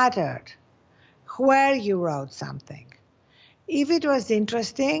mattered where you wrote something. If it was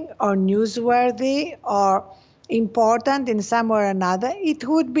interesting or newsworthy or important in some way or another, it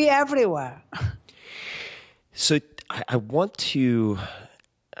would be everywhere. So I want to...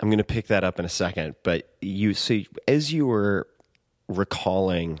 I'm going to pick that up in a second, but as you were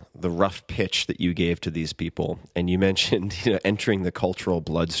recalling the rough pitch that you gave to these people, and you mentioned entering the cultural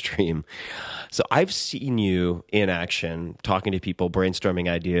bloodstream. So I've seen you in action, talking to people, brainstorming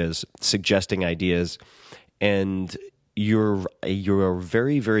ideas, suggesting ideas, and you're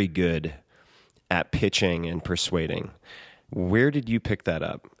very, very good at pitching and persuading. Where did you pick that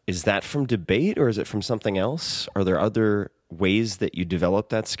up? Is that from debate, or is it from something else? Are there other ways that you develop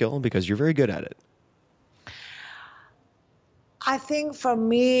that skill? Because you're very good at it. I think for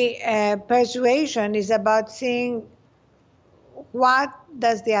me, persuasion is about seeing what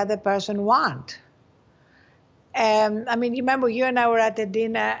does the other person want. I mean, you remember you and I were at a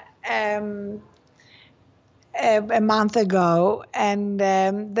dinner a month ago, and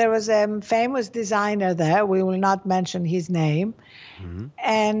there was a famous designer there. We will not mention his name. Mm-hmm.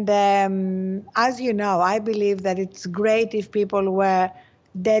 And as you know, I believe that it's great if people wear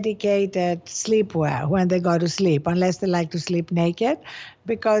dedicated sleepwear when they go to sleep, unless they like to sleep naked,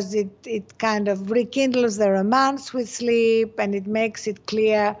 because it kind of rekindles the romance with sleep, and it makes it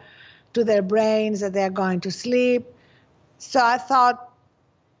clear to their brains that they're going to sleep. So I thought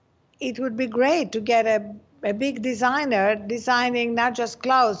it would be great to get a big designer designing not just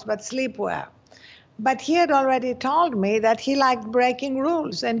clothes, but sleepwear. But he had already told me that he liked breaking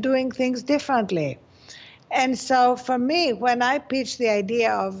rules and doing things differently. And so for me, when I pitched the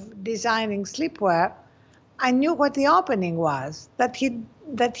idea of designing sleepwear, I knew what the opening was, that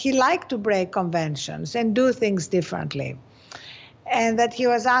he liked to break conventions and do things differently, and that he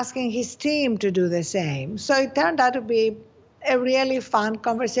was asking his team to do the same. So it turned out to be a really fun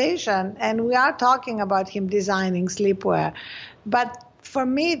conversation, and we are talking about him designing sleepwear. But for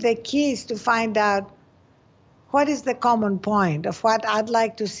me, the key is to find out what is the common point of what I'd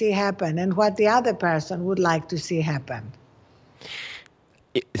like to see happen and what the other person would like to see happen.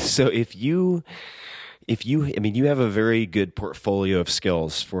 So you have a very good portfolio of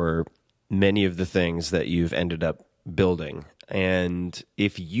skills for many of the things that you've ended up building. And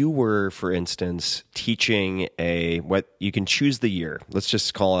if you were, for instance, teaching what you can choose the year, let's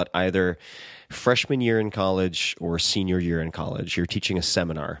just call it either freshman year in college or senior year in college, you're teaching a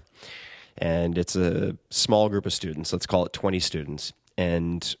seminar, and it's a small group of students, let's call it 20 students,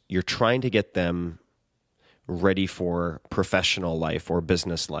 and you're trying to get them ready for professional life or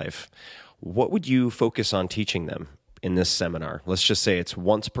business life. What would you focus on teaching them in this seminar? Let's just say it's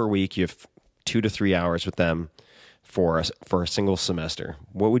once per week, you have 2 to 3 hours with them for a single semester.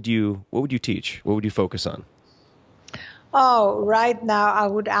 What would you teach? What would you focus on? Oh, right now I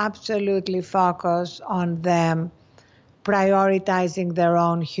would absolutely focus on them prioritizing their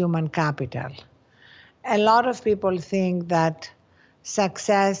own human capital. A lot of people think that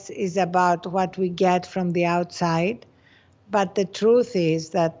success is about what we get from the outside, but the truth is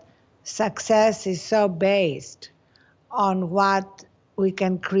that success is so based on what we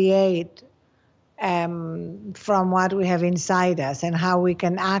can create from what we have inside us and how we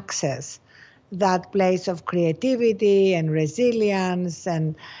can access that place of creativity and resilience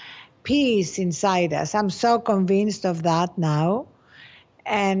and peace inside us. I'm so convinced of that now.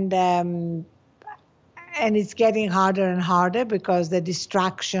 And it's getting harder and harder because the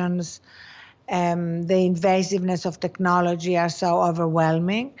distractions, the invasiveness of technology are so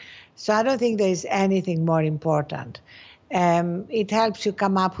overwhelming. So I don't think there's anything more important. It helps you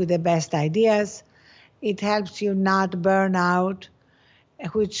come up with the best ideas. It helps you not burn out,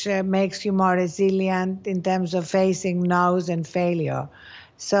 which makes you more resilient in terms of facing no's and failure.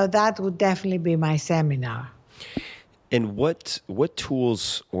 So that would definitely be my seminar. And what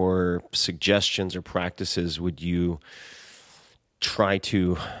tools or suggestions or practices would you try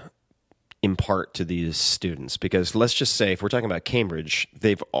to impart to these students? Because let's just say, if we're talking about Cambridge,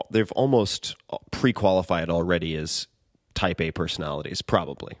 they've almost pre-qualified already as type A personalities,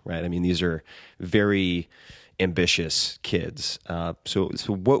 probably, right? I mean, these are very ambitious kids. So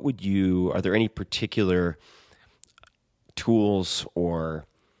what would are there any particular tools or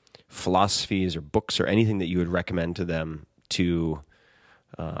philosophies or books or anything that you would recommend to them to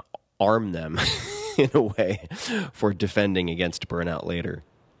arm them in a way for defending against burnout later?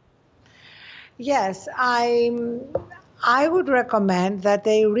 Yes, I would recommend that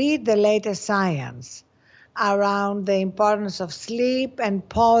they read the latest science around the importance of sleep and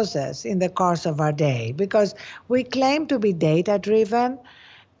pauses in the course of our day, because we claim to be data-driven,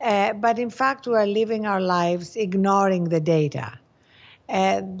 but in fact we are living our lives ignoring the data.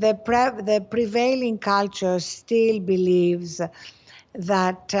 The prevailing culture still believes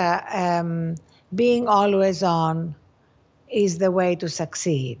that being always on is the way to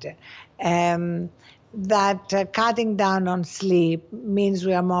succeed. That cutting down on sleep means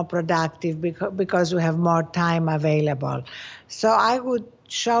we are more productive because we have more time available. So I would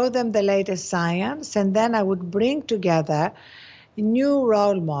show them the latest science, and then I would bring together new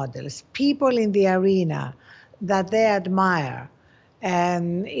role models, people in the arena that they admire.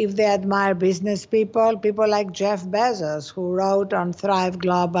 And if they admire business people like Jeff Bezos, who wrote on Thrive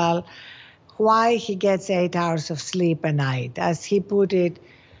Global why he gets 8 hours of sleep a night. As he put it,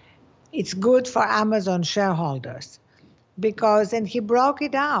 it's good for Amazon shareholders. And he broke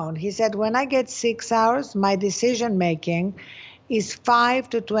it down. He said, when I get 6 hours, my decision making is 5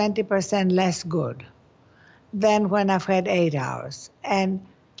 to 20% less good than when I've had 8 hours. And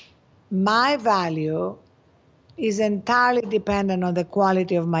my value is entirely dependent on the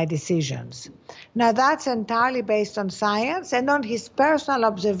quality of my decisions. Now, that's entirely based on science and on his personal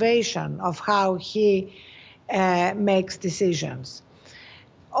observation of how he makes decisions.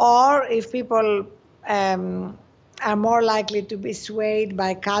 Or if people are more likely to be swayed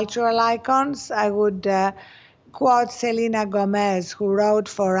by cultural icons, I would quote Selena Gomez, who wrote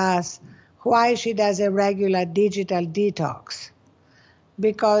for us why she does a regular digital detox.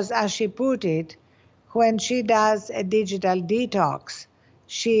 Because, as she put it, when she does a digital detox,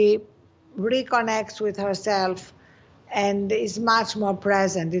 she reconnects with herself and is much more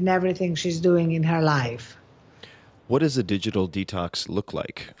present in everything she's doing in her life. What does a digital detox look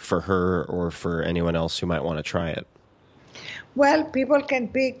like for her or for anyone else who might want to try it? Well, people can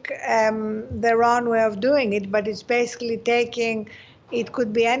pick their own way of doing it, but it's basically it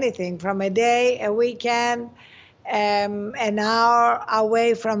could be anything from a day, a weekend, an hour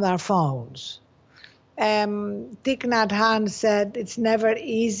away from their phones. Thich Nhat Hanh said it's never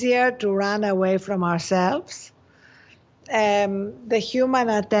easier to run away from ourselves. The human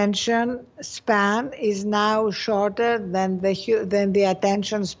attention span is now shorter than the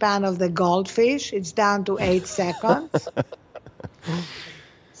attention span of the goldfish. It's down to 8 seconds.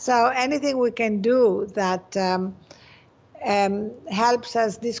 So anything we can do that helps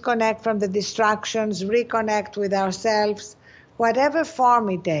us disconnect from the distractions, reconnect with ourselves, whatever form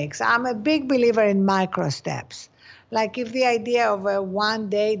it takes. I'm a big believer in micro steps. Like if the idea of a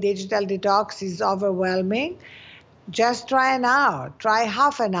one-day digital detox is overwhelming, just try an hour, try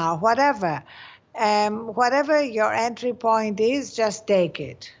half an hour, whatever. Whatever your entry point is, just take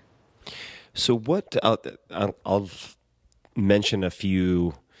it. So I'll mention a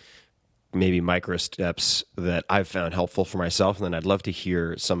few maybe micro steps that I've found helpful for myself, and then I'd love to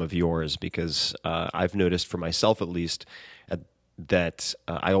hear some of yours, because I've noticed for myself at least that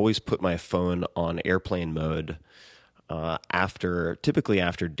I always put my phone on airplane mode typically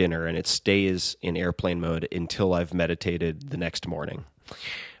after dinner, and it stays in airplane mode until I've meditated the next morning.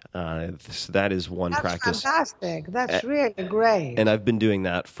 So that is one practice. That's fantastic. That's really great. And I've been doing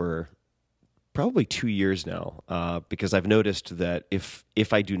that for probably 2 years now, because I've noticed that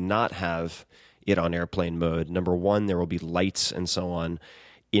if I do not have it on airplane mode, number one, there will be lights and so on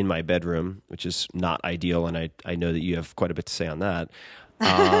in my bedroom, which is not ideal, and I know that you have quite a bit to say on that.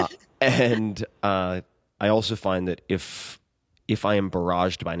 And I also find that if I am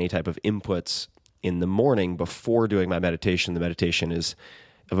barraged by any type of inputs in the morning before doing my meditation, the meditation is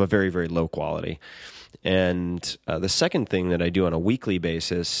of a very, very low quality. And the second thing that I do on a weekly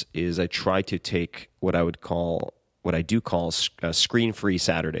basis is I try to take what I do call screen-free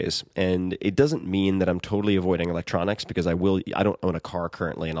Saturdays. And it doesn't mean that I'm totally avoiding electronics, because I don't own a car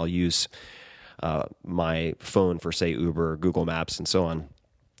currently, and I'll use my phone for, say, Uber, Google Maps, and so on.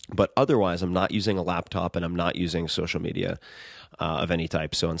 But otherwise, I'm not using a laptop, and I'm not using social media of any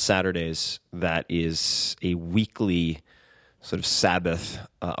type. So on Saturdays, that is a weekly sort of Sabbath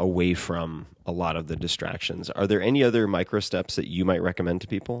away from a lot of the distractions. Are there any other micro steps that you might recommend to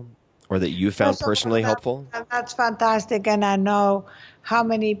people, or that you found personally helpful? That's fantastic, and I know how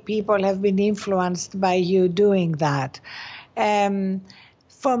many people have been influenced by you doing that.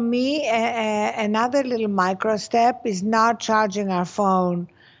 For me, another little micro step is not charging our phone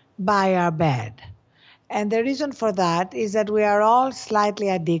by our bed. And the reason for that is that we are all slightly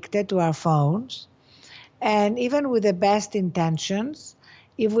addicted to our phones. And even with the best intentions,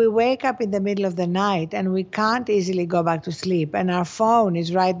 if we wake up in the middle of the night and we can't easily go back to sleep and our phone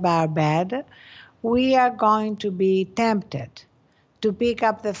is right by our bed, we are going to be tempted to pick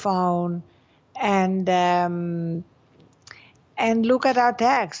up the phone and look at our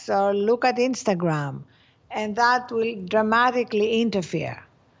texts or look at Instagram. And that will dramatically interfere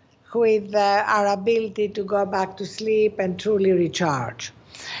with our ability to go back to sleep and truly recharge.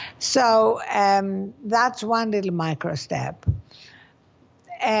 So that's one little micro step.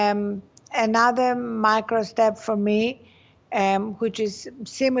 Another micro step for me, which is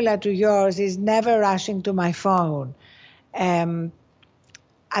similar to yours, is never rushing to my phone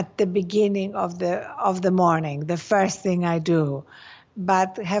at the beginning of the morning, the first thing I do,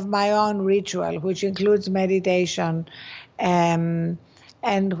 but have my own ritual, which includes meditation,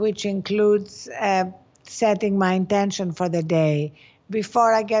 and which includes setting my intention for the day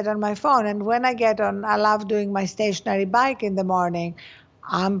before I get on my phone. And when I get on, I love doing my stationary bike in the morning.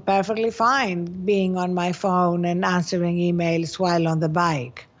 I'm perfectly fine being on my phone and answering emails while on the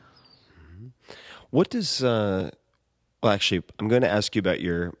bike. What does, well, actually, I'm going to ask you about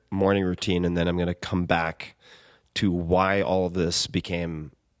your morning routine, and then I'm going to come back to why all of this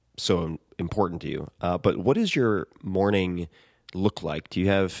became so important to you. But what does your morning look like? Do you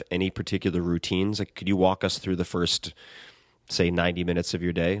have any particular routines? Like, could you walk us through the first, say, 90 minutes of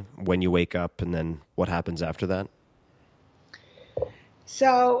your day, when you wake up, and then what happens after that?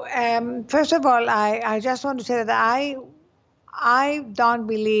 So, first of all, I just want to say that I don't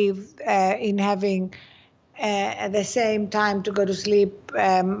believe in having the same time to go to sleep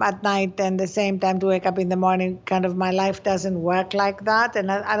at night and the same time to wake up in the morning. Kind of my life doesn't work like that, and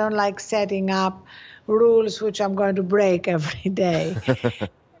I don't like setting up rules which I'm going to break every day.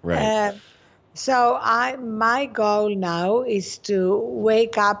 Right. So my goal now is to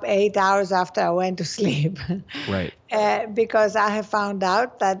wake up 8 hours after I went to sleep. Right. Because I have found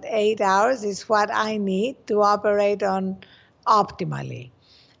out that 8 hours is what I need to operate on optimally.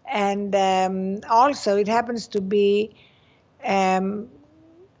 And also it happens to be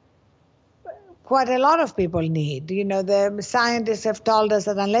what a lot of people need. You know, the scientists have told us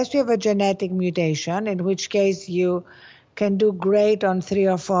that unless you have a genetic mutation, in which case you can do great on 3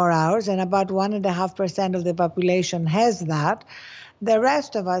 or 4 hours, and about 1.5% of the population has that, the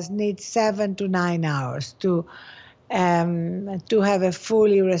rest of us need 7 to 9 hours to have a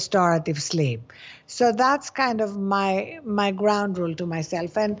fully restorative sleep. So that's kind of my ground rule to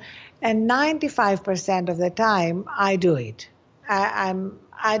myself, and 95% of the time I do it.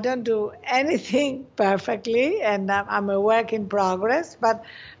 I don't do anything perfectly, and I'm a work in progress, but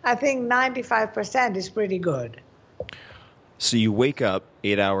I think 95% is pretty good. So you wake up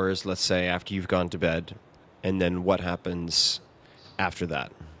 8 hours, let's say, after you've gone to bed, and then what happens after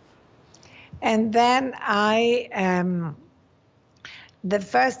that? And then the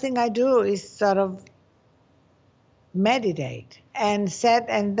first thing I do is sort of meditate and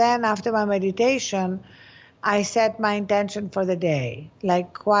then after my meditation, I set my intention for the day.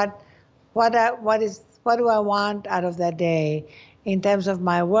 Like what do I want out of that day in terms of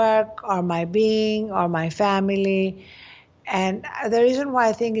my work or my being or my family. And the reason why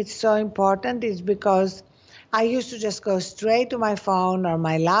I think it's so important is because I used to just go straight to my phone or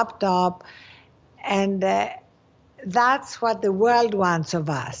my laptop, and that's what the world wants of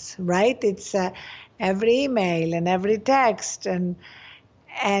us, right? It's every email and every text, and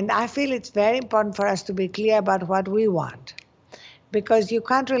I feel it's very important for us to be clear about what we want, because you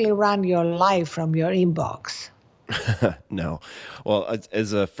can't really run your life from your inbox. No. Well,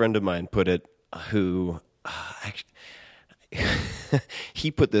 as a friend of mine put it, who actually,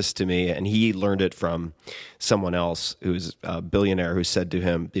 he put this to me, and he learned it from someone else who's a billionaire, who said to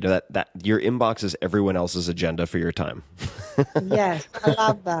him, that your inbox is everyone else's agenda for your time. Yes, I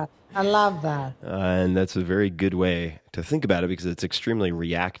love that. I love that. And that's a very good way to think about it, because it's extremely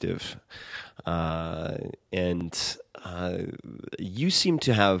reactive. And you seem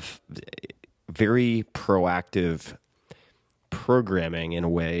to have very proactive programming in a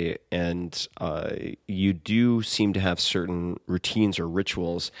way, and you do seem to have certain routines or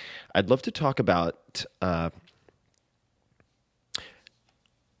rituals. I'd love to talk about, and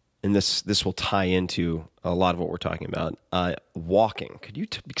this will tie into a lot of what we're talking about, walking. Could you,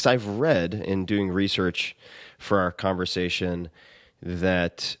 because I've read in doing research for our conversation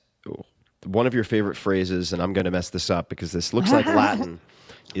that one of your favorite phrases, and I'm going to mess this up because this looks like Latin,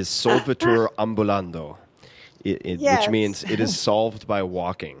 is solvitur ambulando. Yes. Which means it is solved by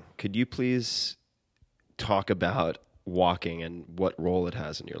walking. Could you please talk about walking and what role it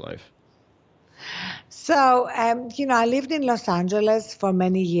has in your life? So, I lived in Los Angeles for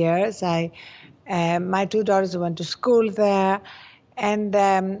many years. My two daughters went to school there, and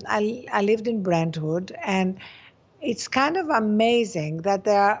I lived in Brentwood. And it's kind of amazing that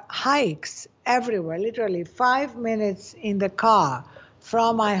there are hikes everywhere, literally 5 minutes in the car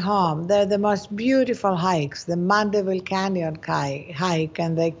from my home. They're the most beautiful hikes, the Mandeville Canyon hike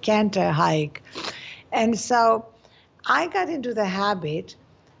and the Cantor hike. And so I got into the habit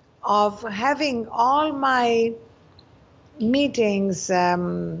of having all my meetings,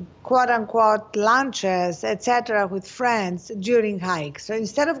 quote unquote lunches, etc., with friends during hikes. So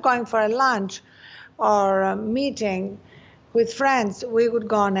instead of going for a lunch or a meeting with friends, we would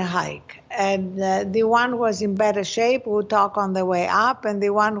go on a hike. And the one who was in better shape would talk on the way up, and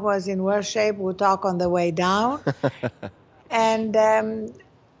the one who was in worse shape would talk on the way down. And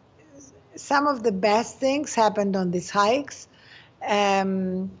some of the best things happened on these hikes.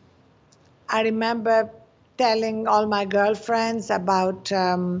 I remember telling all my girlfriends about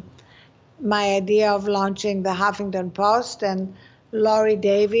my idea of launching the Huffington Post, and Laurie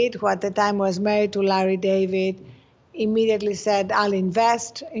David, who at the time was married to Larry David, immediately said, I'll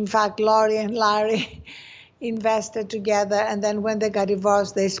invest. In fact, Laurie and Larry invested together, and then when they got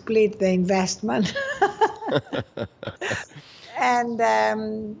divorced, they split the investment.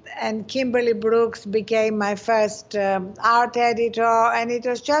 And Kimberly Brooks became my first art editor, and it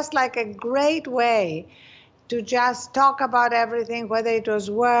was just like a great way to just talk about everything, whether it was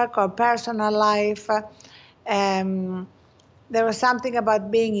work or personal life. There was something about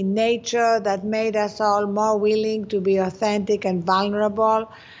being in nature that made us all more willing to be authentic and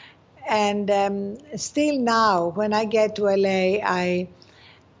vulnerable. And still now, when I get to LA,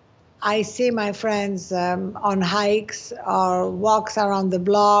 I see my friends on hikes or walks around the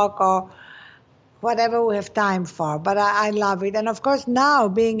block or whatever we have time for. But I love it. And of course, now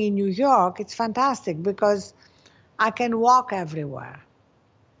being in New York, it's fantastic because I can walk everywhere.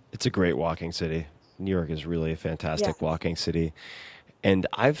 It's a great walking city. New York is really a fantastic walking city. And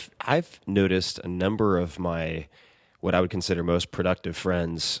I've noticed a number of my, what I would consider most productive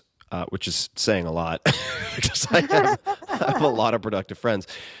friends, which is saying a lot, because I have a lot of productive friends.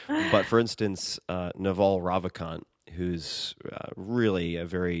 But for instance, Naval Ravikant, who's really a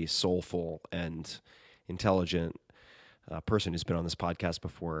very soulful and intelligent person who's been on this podcast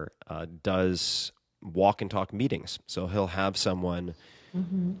before, does walk and talk meetings. So he'll have someone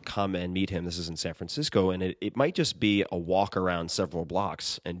come and meet him. This is in San Francisco, and it might just be a walk around several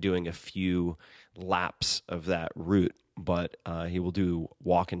blocks and doing a few laps of that route, but he will do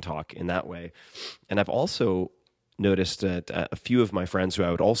walk and talk in that way. And I've also noticed that a few of my friends who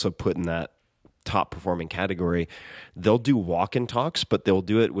I would also put in that top performing category, they'll do walk and talks, but they'll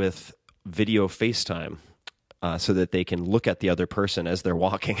do it with video FaceTime. So that they can look at the other person as they're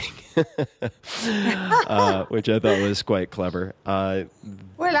walking, which I thought was quite clever.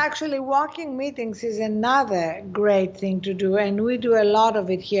 Well, actually, walking meetings is another great thing to do, and we do a lot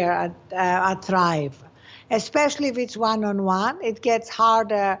of it here at Thrive, especially if it's one-on-one. It gets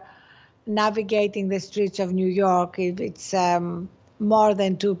harder navigating the streets of New York if it's more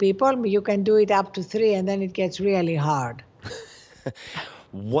than two people. You can do it up to three, and then it gets really hard.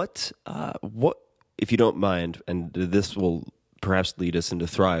 What? If you don't mind, and this will perhaps lead us into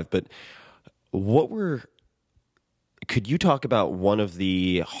Thrive, but what were Could you talk about one of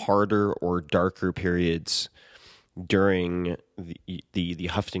the harder or darker periods during the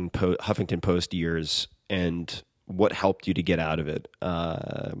Huffington Post years, and what helped you to get out of it?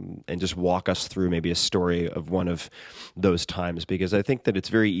 And just walk us through maybe a story of one of those times, because I think that it's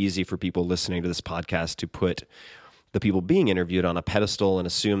very easy for people listening to this podcast to put the people being interviewed on a pedestal and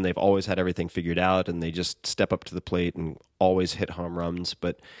assume they've always had everything figured out and they just step up to the plate and always hit home runs.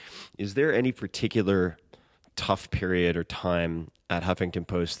 But is there any particular tough period or time at Huffington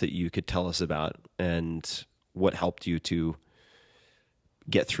Post that you could tell us about, and what helped you to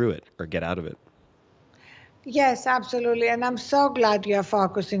get through it or get out of it? Yes, absolutely. And I'm so glad you're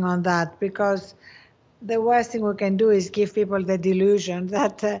focusing on that, because the worst thing we can do is give people the delusion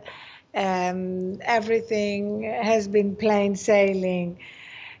that everything has been plain sailing.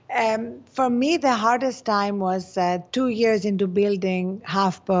 For me, the hardest time was 2 years into building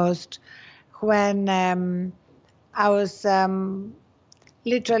HuffPost, when I was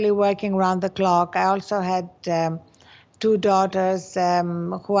literally working around the clock. I also had 2 daughters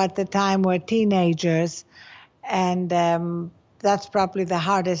who at the time were teenagers, and that's probably the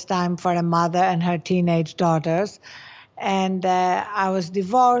hardest time for a mother and her teenage daughters. And I was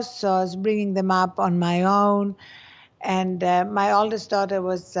divorced, so I was bringing them up on my own. And my oldest daughter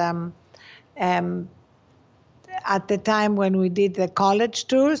was at the time when we did the college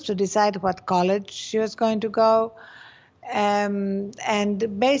tours to decide what college she was going to go.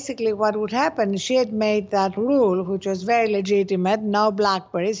 And basically what would happen, she had made that rule, which was very legitimate, no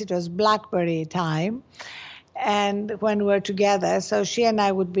Blackberries. It was Blackberry time. And when we were together, so she and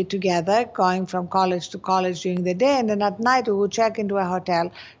I would be together going from college to college during the day. And then at night we would check into a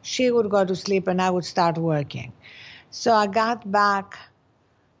hotel. She would go to sleep and I would start working. So I got back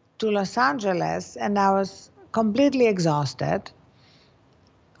to Los Angeles and I was completely exhausted.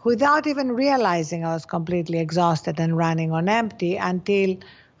 Without even realizing I was completely exhausted and running on empty, until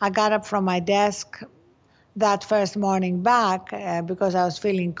I got up from my desk that first morning back because I was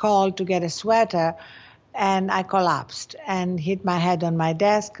feeling cold, to get a sweater, and I collapsed and hit my head on my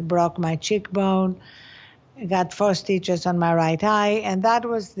desk, broke my cheekbone, got 4 stitches on my right eye, and that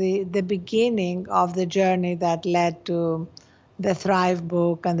was the beginning of the journey that led to the Thrive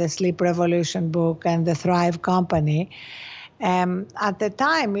book and the Sleep Revolution book and the Thrive Company. At the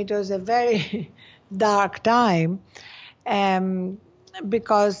time, it was a very dark time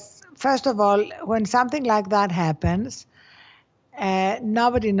because, first of all, when something like that happens,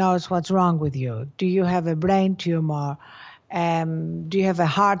 nobody knows what's wrong with you. Do you have a brain tumor? Do you have a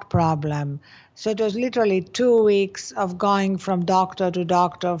heart problem? So it was literally 2 weeks of going from doctor to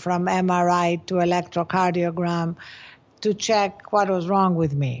doctor, from MRI to electrocardiogram, to check what was wrong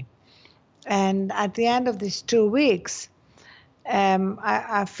with me. And at the end of these 2 weeks,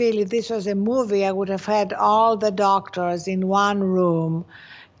 I feel if this was a movie, I would have had all the doctors in one room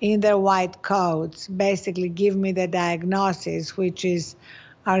in their white coats, basically give me the diagnosis, which is,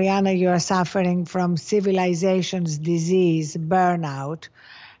 Arianna, you are suffering from civilization's disease, burnout,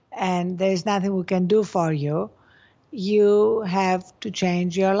 and there's nothing we can do for you. You have to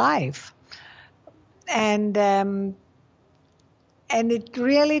change your life. And it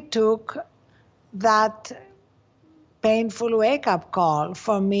really took that painful wake-up call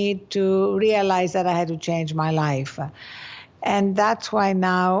for me to realize that I had to change my life. And that's why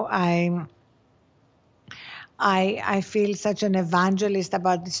now I feel such an evangelist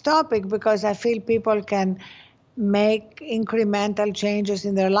about this topic, because I feel people can make incremental changes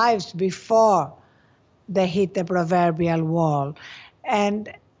in their lives before they hit the proverbial wall.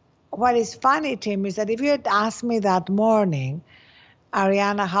 And what is funny, Tim, is that if you had asked me that morning,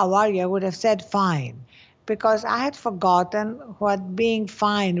 Arianna, how are you? I would have said fine, because I had forgotten what being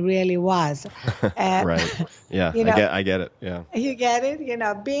fine really was. Right. Yeah, I get it. Yeah. You get it?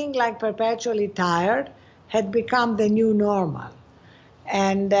 Being like perpetually tired had become the new normal.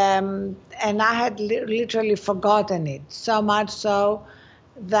 And I had literally forgotten it, so much so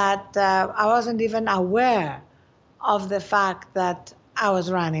that I wasn't even aware of the fact that I was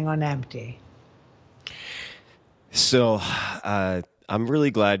running on empty. So I'm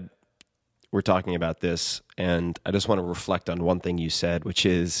really glad we're talking about this, and I just want to reflect on one thing you said, which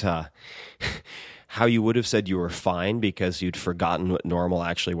is how you would have said you were fine because you'd forgotten what normal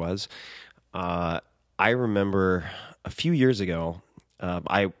actually was. I remember a few years ago,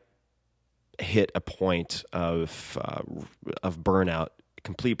 I hit a point of burnout,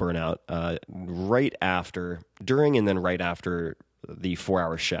 complete burnout, during and then right after the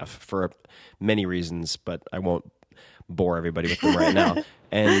 4-Hour Chef, for many reasons, but I won't bore everybody with them right now.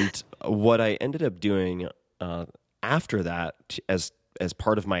 And what I ended up doing after that, as as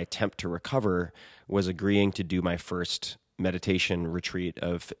part of my attempt to recover, was agreeing to do my first meditation retreat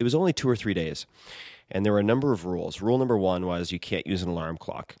it was only 2 or 3 days. And there were a number of rules. Rule number 1 was you can't use an alarm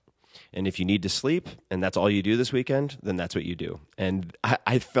clock. And if you need to sleep and that's all you do this weekend, then that's what you do. And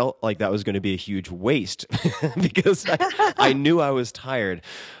I felt like that was going to be a huge waste because I knew I was tired.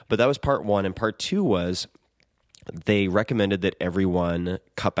 But that was part 1. And part 2 was they recommended that everyone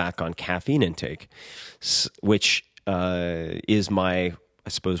cut back on caffeine intake, which is I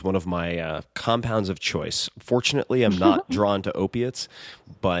suppose, one of my compounds of choice. Fortunately, I'm not drawn to opiates,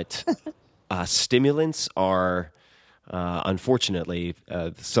 but stimulants are, unfortunately,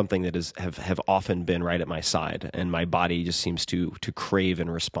 something that have often been right at my side, and my body just seems to crave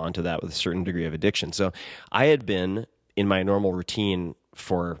and respond to that with a certain degree of addiction. So I had been in my normal routine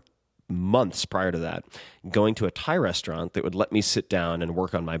for months prior to that, going to a Thai restaurant that would let me sit down and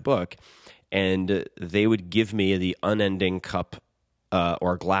work on my book, and they would give me the unending cup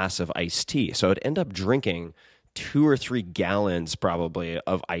or glass of iced tea. So I'd end up drinking 2 or 3 gallons probably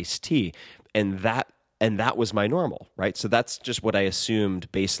of iced tea, and that was my normal, right? So that's just what I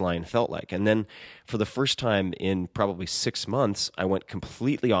assumed baseline felt like. And then for the first time in probably 6 months, I went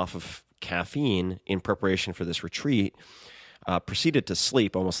completely off of caffeine in preparation for this retreat, proceeded to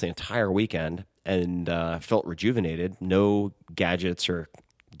sleep almost the entire weekend, and felt rejuvenated, no gadgets or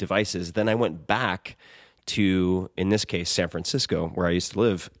devices. Then I went back to, in this case, San Francisco, where I used to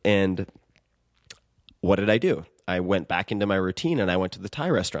live. And what did I do? I went back into my routine and I went to the Thai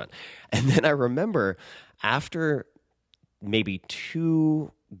restaurant. And then I remember after maybe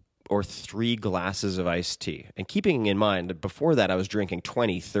 2 or 3 glasses of iced tea, and keeping in mind that before that I was drinking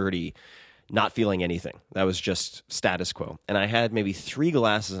 20, 30, not feeling anything. That was just status quo. And I had maybe 3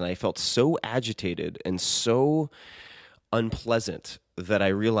 glasses and I felt so agitated and so unpleasant that I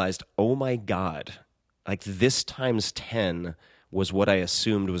realized, oh my God, like this times 10 was what I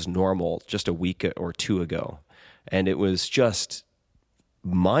assumed was normal just a week or 2 ago. And it was just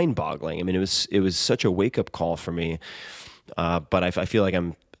mind-boggling. I mean, it was such a wake-up call for me. But I feel like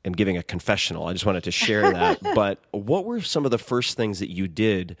I'm giving a confessional. I just wanted to share that. But what were some of the first things that you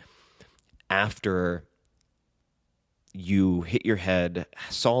did after you hit your head,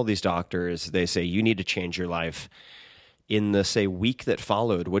 saw all these doctors, they say you need to change your life? In the, say, week that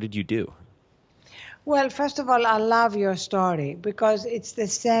followed, what did you do? Well, first of all, I love your story because it's the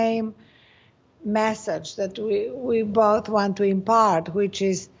same message that we both want to impart, which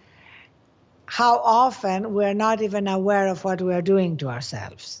is how often we're not even aware of what we are doing to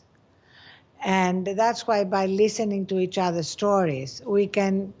ourselves. And that's why by listening to each other's stories, we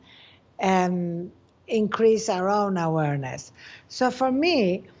can increase our own awareness. So for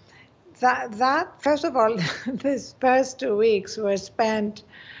me, that first of all, these first 2 weeks were spent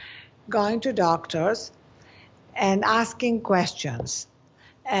going to doctors and asking questions.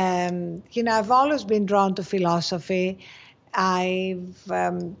 I've always been drawn to philosophy. I've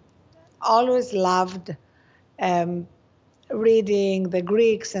always loved reading the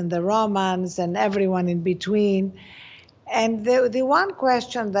Greeks and the Romans and everyone in between. And the one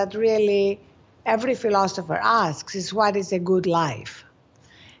question that really every philosopher asks is, what is a good life?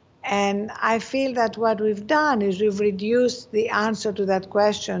 And I feel that what we've done is we've reduced the answer to that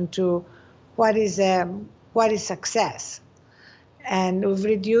question to what is success. And we've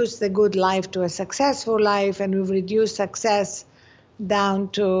reduced the good life to a successful life, and we've reduced success down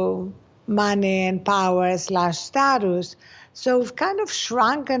to money and power / status. So we've kind of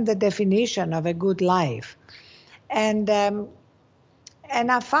shrunken the definition of a good life. And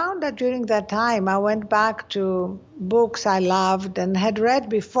I found that during that time, I went back to books I loved and had read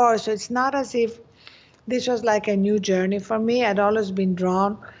before. So it's not as if this was like a new journey for me. I'd always been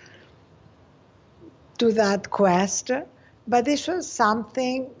drawn to that quest. But this was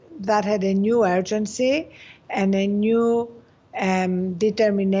something that had a new urgency and a new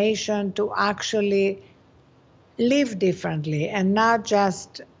determination to actually live differently and not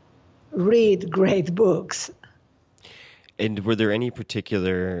just read great books. And were there any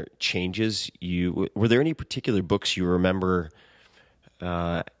particular changes were there any particular books you remember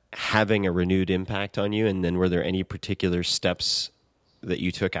having a renewed impact on you? And then were there any particular steps that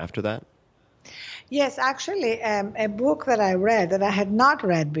you took after that? Yes, actually, a book that I read that I had not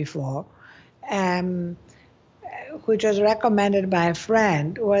read before, which was recommended by a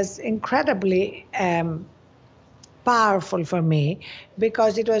friend, was incredibly powerful for me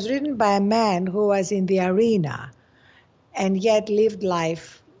because it was written by a man who was in the arena and yet lived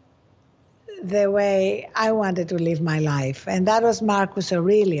life the way I wanted to live my life. And that was Marcus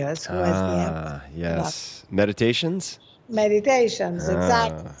Aurelius, who was the emperor. Yes. Meditations? Meditations,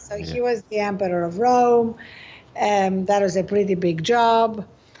 exactly. So he was the emperor of Rome, That was a pretty big job.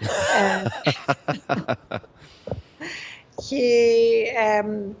 He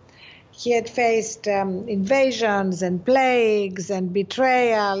had faced invasions and plagues and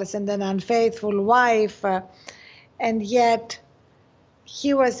betrayals and an unfaithful wife, and yet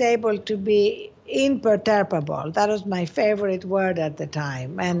he was able to be imperturbable. That was my favorite word at the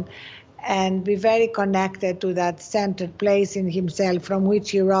time, and be very connected to that centered place in himself from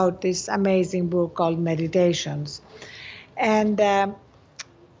which he wrote this amazing book called Meditations. And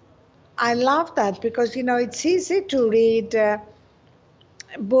I love that because, it's easy to read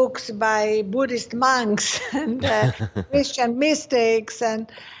books by Buddhist monks and Christian mystics, and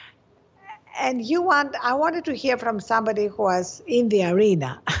I wanted to hear from somebody who was in the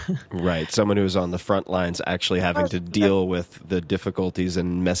arena. Right, someone who was on the front lines actually having to deal with the difficulties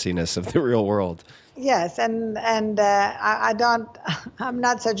and messiness of the real world. Yes, and I'm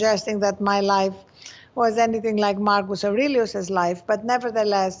not suggesting that my life was anything like Marcus Aurelius's life, but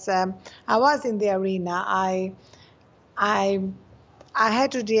nevertheless, I was in the arena. I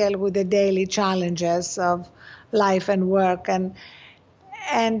had to deal with the daily challenges of life and work, and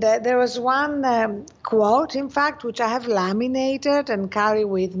there was one quote, in fact, which I have laminated and carry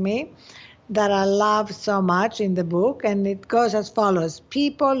with me that I love so much in the book, and it goes as follows: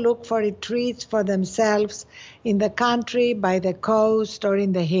 people look for retreats for themselves in the country, by the coast, or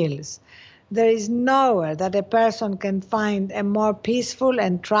in the hills. There is nowhere that a person can find a more peaceful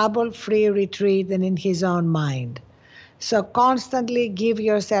and trouble-free retreat than in his own mind. So constantly give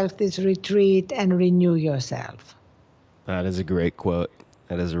yourself this retreat and renew yourself. That is a great quote.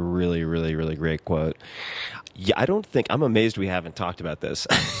 That is a really, really, really great quote. Yeah, I'm amazed we haven't talked about this.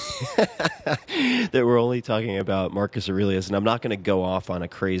 That we're only talking about Marcus Aurelius, and I'm not going to go off on a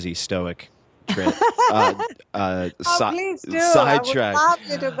crazy Stoic trip. Please do. Sidetrack. I would love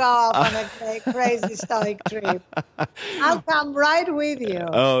you to go off on a crazy Stoic trip. I'll come right with you.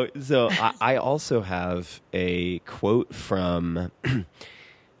 Oh, so I also have a quote from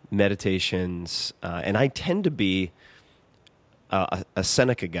Meditations, and I tend to be a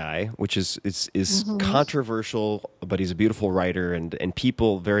Seneca guy, which is controversial, but he's a beautiful writer, and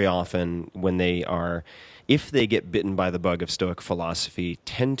people very often, if they get bitten by the bug of Stoic philosophy,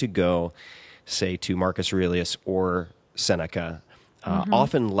 tend to go, say, to Marcus Aurelius or Seneca,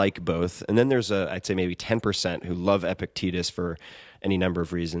 often like both. And then there's I'd say maybe 10% who love Epictetus for any number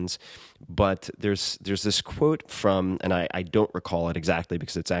of reasons. But there's this quote from, and I don't recall it exactly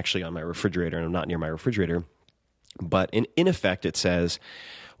because it's actually on my refrigerator and I'm not near my refrigerator, but in effect it says,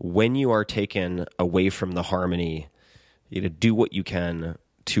 when you are taken away from the harmony, do what you can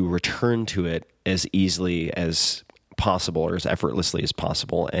to return to it as easily as possible or as effortlessly as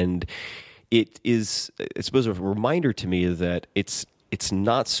possible. And it is, I suppose, a reminder to me that it's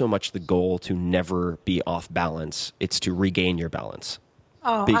not so much the goal to never be off balance, it's to regain your balance.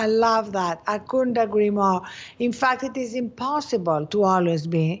 Oh, I love that. I couldn't agree more. In fact, it is impossible to always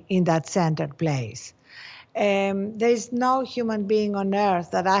be in that centered place. There is no human being on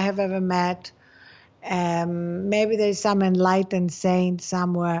earth that I have ever met. Maybe there is some enlightened saint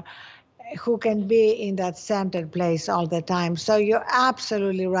somewhere who can be in that centered place all the time. So you're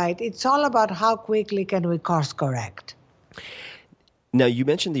absolutely right. It's all about how quickly can we course correct. Now, you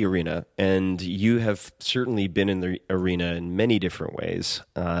mentioned the arena, and you have certainly been in the arena in many different ways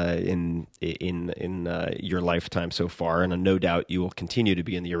in your lifetime so far, and no doubt you will continue to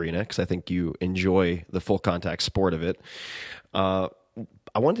be in the arena because I think you enjoy the full contact sport of it. I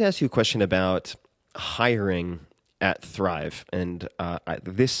wanted to ask you a question about hiring at Thrive, and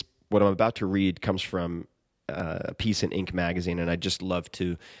what I'm about to read comes from a piece in Inc. magazine, and I'd just love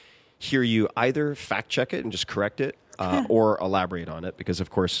to hear you either fact check it and just correct it, or elaborate on it, because of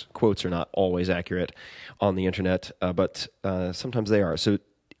course quotes are not always accurate on the internet, but sometimes they are. So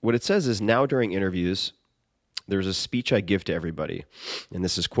what it says is, now during interviews, there's a speech I give to everybody, and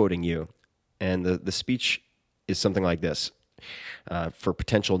this is quoting you, and the speech is something like this for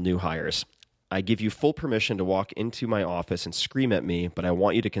potential new hires. I give you full permission to walk into my office and scream at me, but I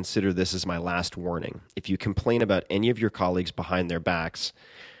want you to consider this as my last warning. If you complain about any of your colleagues behind their backs,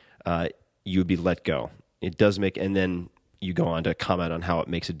 you would be let go. It does make, and then you go on to comment on how it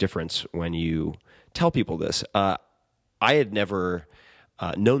makes a difference when you tell people this. I had never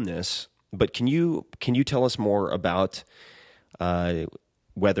known this, but can you tell us more about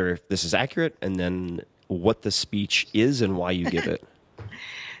whether this is accurate, and then what the speech is and why you give it?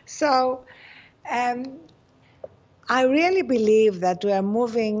 So, I really believe that we are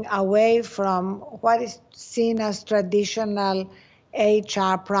moving away from what is seen as traditional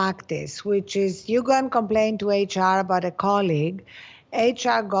HR practice, which is you go and complain to HR about a colleague,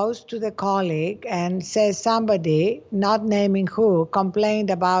 HR goes to the colleague and says somebody, not naming who, complained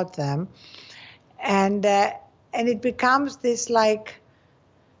about them, and it becomes this like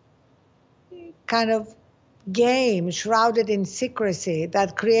kind of game shrouded in secrecy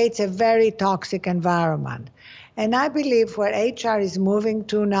that creates a very toxic environment. And I believe where HR is moving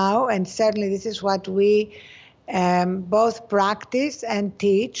to now, and certainly this is what we both practice and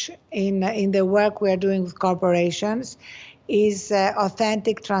teach in the work we're doing with corporations, is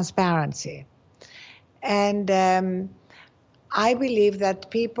authentic transparency. And I believe that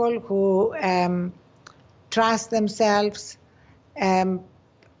people who trust themselves and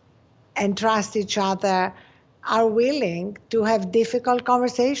trust each other are willing to have difficult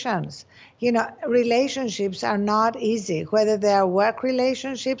conversations. You know, relationships are not easy, whether they are work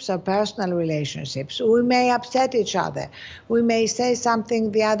relationships or personal relationships. We may upset each other. We may say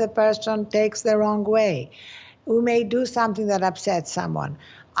something the other person takes the wrong way. We may do something that upsets someone.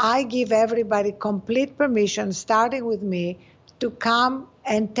 I give everybody complete permission, starting with me, to come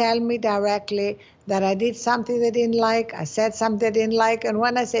and tell me directly that I did something they didn't like, I said something they didn't like. And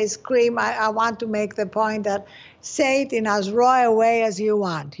when I say scream, I want to make the point that say it in as raw a way as you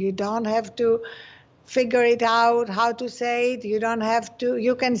want. You don't have to figure it out how to say it. You don't have to,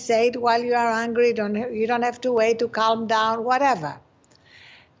 you can say it while you are angry. You don't have to wait to calm down, whatever.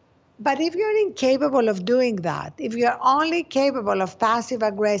 But if you're incapable of doing that, if you're only capable of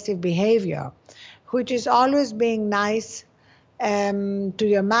passive-aggressive behavior, which is always being nice to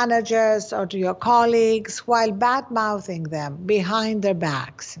your managers or to your colleagues while bad-mouthing them behind their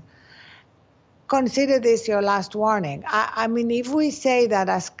backs, consider this your last warning. I mean, if we say that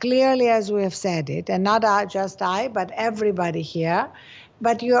as clearly as we have said it, and not just I, but everybody here,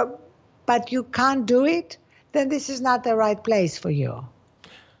 but you can't do it, then this is not the right place for you.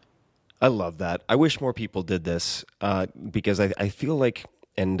 I love that. I wish more people did this because I feel like,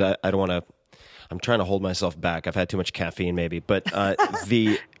 and I don't want to, I'm trying to hold myself back. I've had too much caffeine maybe, but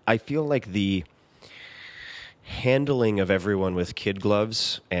I feel like the handling of everyone with kid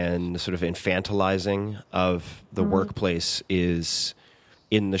gloves and sort of infantilizing of the workplace is,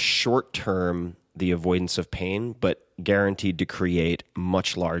 in the short term, the avoidance of pain, but guaranteed to create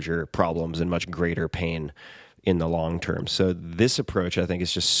much larger problems and much greater pain in the long term. So this approach, I think,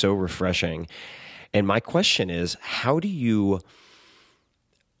 is just so refreshing. And my question is, how do you,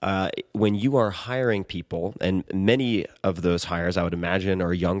 when you are hiring people, and many of those hires, I would imagine,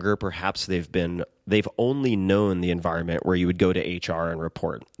 are younger, perhaps they've only known the environment where you would go to HR and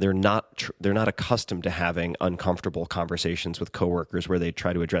report. They're not accustomed to having uncomfortable conversations with coworkers where they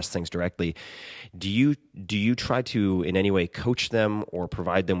try to address things directly. Do you try to in any way coach them or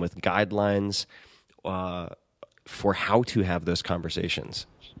provide them with guidelines for how to have those conversations?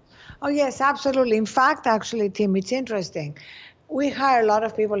 Oh, yes, absolutely. In fact, actually, Tim, it's interesting. We hire a lot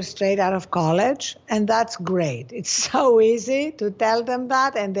of people straight out of college, and that's great. It's so easy to tell them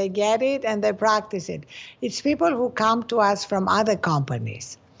that, and they get it, and they practice it. It's people who come to us from other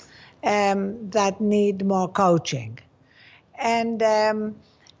companies that need more coaching. And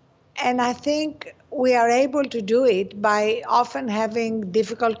I think we are able to do it by often having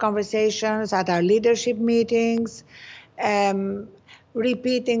difficult conversations at our leadership meetings,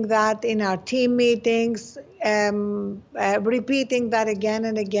 repeating that in our team meetings, repeating that again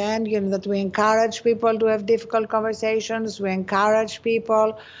and again, that we encourage people to have difficult conversations. We encourage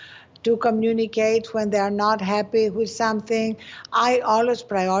people to communicate when they are not happy with something. I always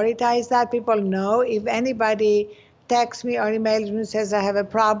prioritize that. People know if anybody texts me or emails me and says, I have a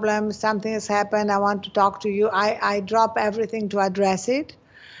problem, something has happened, I want to talk to you, I drop everything to address it.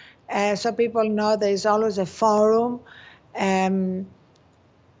 So people know there is always a forum,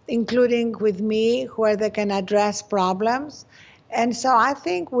 including with me, where they can address problems. And so I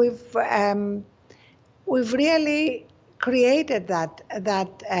think we've really created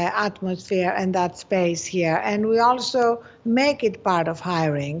that atmosphere and that space here. And we also make it part of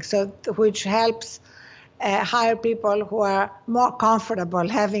hiring, which helps hire people who are more comfortable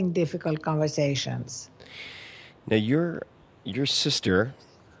having difficult conversations. Now, your sister,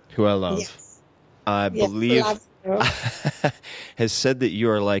 who I love, yes. I believe, has said that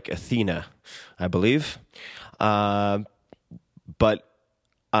you are like Athena, I believe. But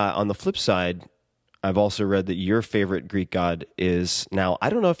on the flip side, I've also read that your favorite Greek god is, now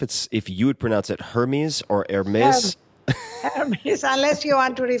I don't know if you would pronounce it Hermes or Hermes. Hermes, unless you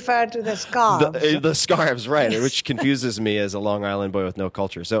want to refer to the scarves. The scarves, right, which confuses me as a Long Island boy with no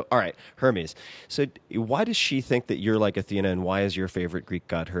culture. So, all right, Hermes. So why does she think that you're like Athena, and why is your favorite Greek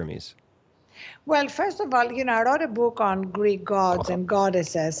god Hermes? Well, first of all, I wrote a book on Greek gods and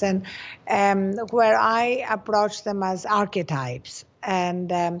goddesses, and where I approach them as archetypes.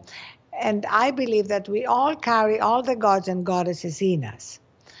 And I believe that we all carry all the gods and goddesses in us.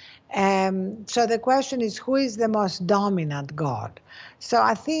 So the question is, who is the most dominant god? So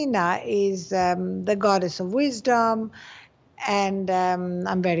Athena is the goddess of wisdom, and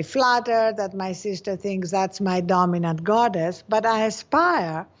I'm very flattered that my sister thinks that's my dominant goddess, but I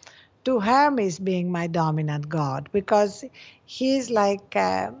aspire to Hermes being my dominant god, because he's like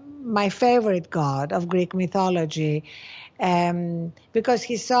my favorite god of Greek mythology, because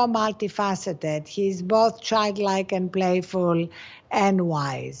he's so multifaceted. He's both childlike and playful and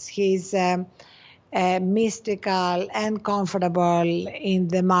wise. He's mystical and comfortable in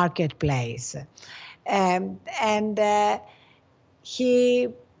the marketplace. And he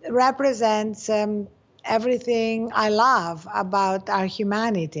represents everything I love about our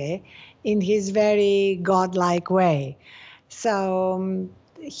humanity in his very godlike way. So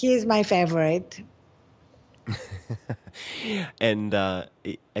he's my favorite. And I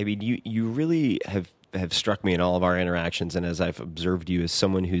mean, you really have struck me in all of our interactions, and as I've observed you, as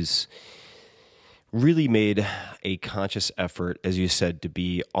someone who's really made a conscious effort, as you said, to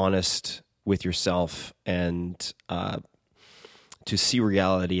be honest with yourself and to see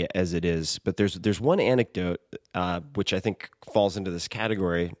reality as it is. But there's one anecdote which I think falls into this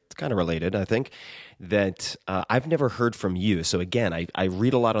category. It's kind of related, I think, that I've never heard from you. So again, I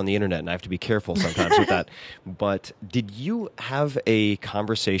read a lot on the internet, and I have to be careful sometimes with that. But did you have a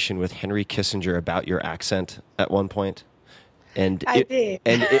conversation with Henry Kissinger about your accent at one point? And I did.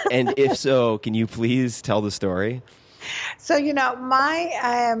 And if so, can you please tell the story? So,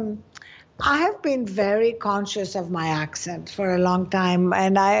 I have been very conscious of my accent for a long time,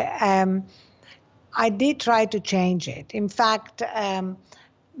 and I did try to change it. In fact,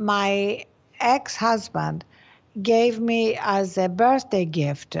 my ex-husband gave me as a birthday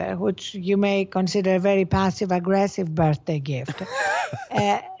gift, which you may consider a very passive-aggressive birthday gift,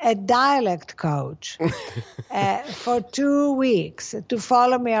 a dialect coach for 2 weeks to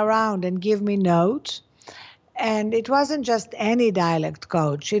follow me around and give me notes. And it wasn't just any dialect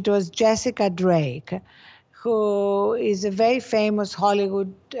coach. It was Jessica Drake, who is a very famous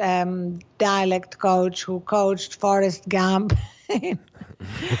Hollywood dialect coach who coached Forrest Gump.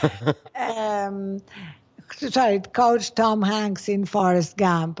 Coached Tom Hanks in Forrest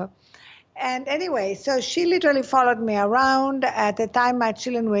Gump. And anyway, so she literally followed me around. At the time my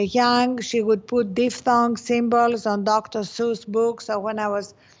children were young, she would put diphthong symbols on Dr. Seuss books. So when I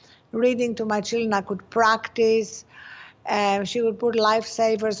was reading to my children, I could practice. She would put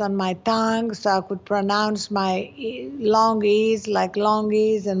lifesavers on my tongue so I could pronounce my long E's like long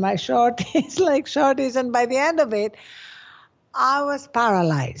E's and my short E's like short E's. And by the end of it, I was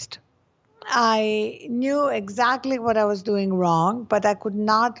paralyzed. I knew exactly what I was doing wrong, but I could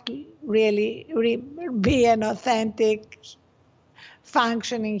not really be an authentic,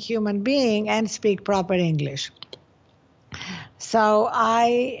 functioning human being and speak proper English. So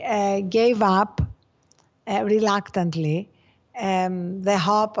I gave up reluctantly the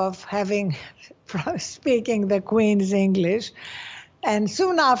hope of speaking the Queen's English. And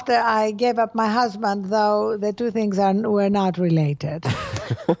soon after, I gave up my husband, though the two things were not related.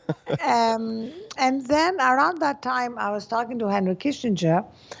 And then around that time, I was talking to Henry Kissinger,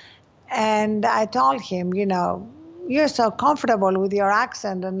 and I told him, you're so comfortable with your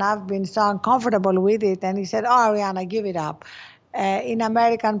accent, and I've been so uncomfortable with it. And he said, Arianna, give it up. In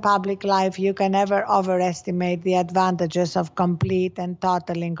American public life, you can never overestimate the advantages of complete and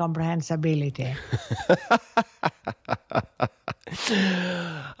total incomprehensibility.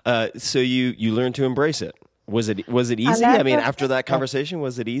 So you learned to embrace it. Was it easy? I mean, after that conversation,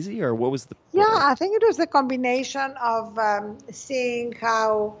 was it easy, or what was the? Yeah, I think it was the combination of seeing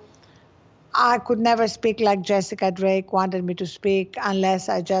how I could never speak like Jessica Drake wanted me to speak unless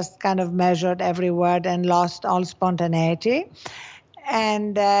I just kind of measured every word and lost all spontaneity.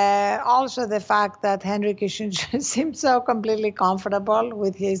 And also the fact that Henry Kissinger seemed so completely comfortable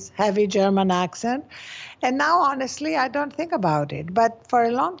with his heavy German accent. And now, honestly, I don't think about it. But for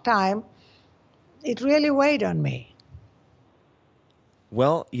a long time, it really weighed on me.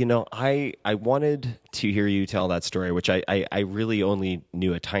 Well, I wanted to hear you tell that story, which I really only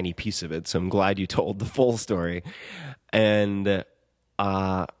knew a tiny piece of it. So I'm glad you told the full story. And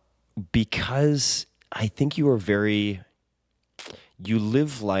because I think you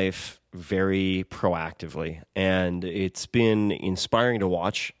live life very proactively. And it's been inspiring to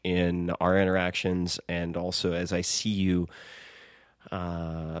watch in our interactions, and also as I see you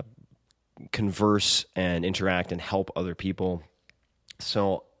converse and interact and help other people.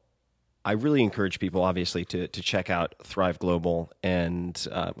 So I really encourage people, obviously, to check out Thrive Global, and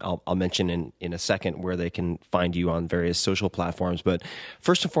I'll mention in a second where they can find you on various social platforms. But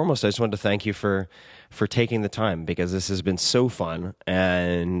first and foremost, I just wanted to thank you for taking the time, because this has been so fun,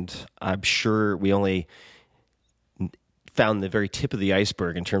 and I'm sure we only found the very tip of the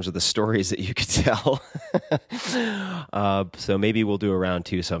iceberg in terms of the stories that you could tell. So maybe we'll do a round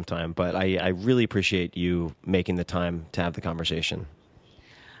two sometime. But I really appreciate you making the time to have the conversation.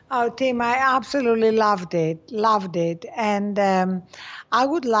 Oh, Tim, I absolutely loved it. And I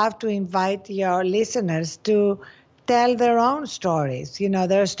would love to invite your listeners to tell their own stories,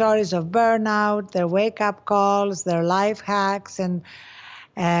 their stories of burnout, their wake-up calls, their life hacks, and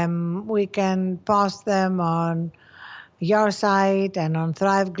we can post them on your site and on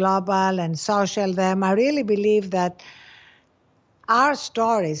Thrive Global and social them. I really believe that our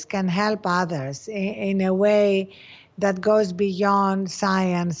stories can help others in a way that goes beyond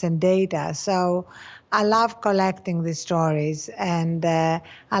science and data. So I love collecting these stories, and I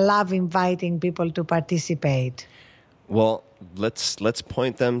love inviting people to participate. Well, let's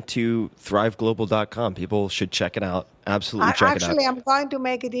point them to thriveglobal.com. People should check it out. Absolutely check it out. Actually, I'm going to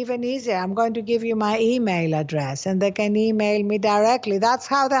make it even easier. I'm going to give you my email address, and they can email me directly. That's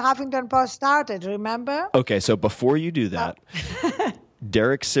how the Huffington Post started, remember? Okay, so before you do that,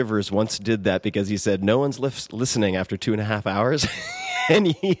 Derek Sivers once did that because he said no one's listening after 2.5 hours. And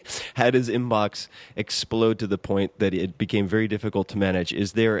he had his inbox explode to the point that it became very difficult to manage.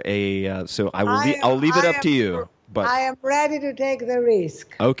 Is there a... so I'll leave it up to you. But I am ready to take the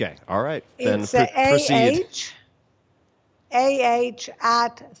risk. Okay, all right. It's then proceed.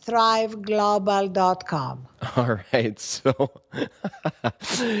 at thriveglobal.com. All right. So,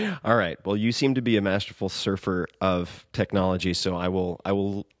 all right. Well, you seem to be a masterful surfer of technology, so I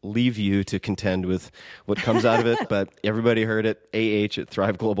will leave you to contend with what comes out of it. But everybody heard it. at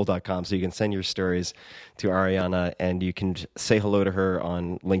thriveglobal.com. So you can send your stories to Arianna, and you can say hello to her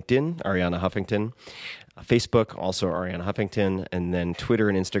on LinkedIn, Arianna Huffington. Facebook, also Arianna Huffington, and then Twitter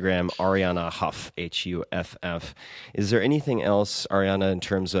and Instagram, Arianna Huff, Huff. Is there anything else, Arianna, in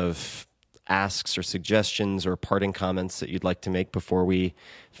terms of asks or suggestions or parting comments that you'd like to make before we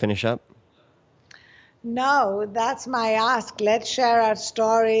finish up? No, that's my ask. Let's share our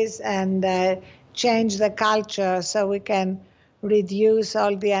stories and change the culture so we can reduce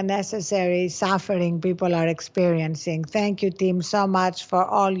all the unnecessary suffering people are experiencing. Thank you, Tim, so much for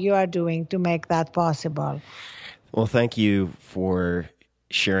all you are doing to make that possible. Well, thank you for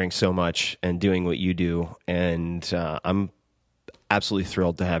sharing so much and doing what you do. And I'm absolutely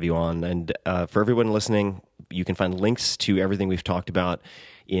thrilled to have you on. And for everyone listening, you can find links to everything we've talked about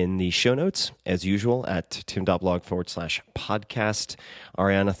in the show notes, as usual, at tim.blog/podcast.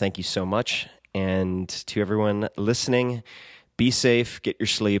 Arianna, thank you so much. And to everyone listening, be safe, get your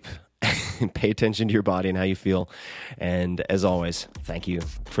sleep, pay attention to your body and how you feel. And as always, thank you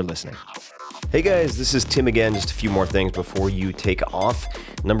for listening. Hey guys, this is Tim again. Just a few more things before you take off.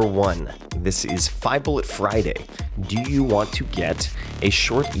 Number one, this is 5 Bullet Friday. Do you want to get a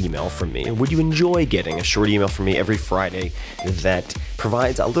short email from me? Would you enjoy getting a short email from me every Friday that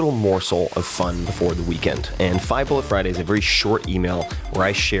provides a little morsel of fun before the weekend? And 5 Bullet Friday is a very short email where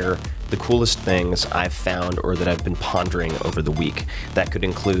I share the coolest things I've found or that I've been pondering over the week. That could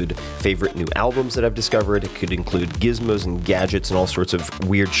include favorite new albums that I've discovered. It could include gizmos and gadgets and all sorts of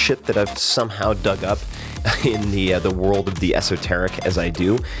weird shit that I've somehow dug up in the world of the esoteric as I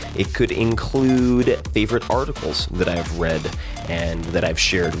do. It could include favorite articles that I've read and that I've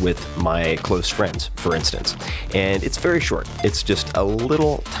shared with my close friends, for instance. And it's very short. It's just a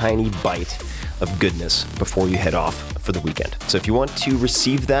little tiny bite of goodness before you head off for the weekend. So if you want to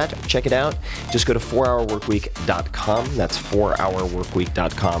receive that, check it out. Just go to 4hourworkweek.com. That's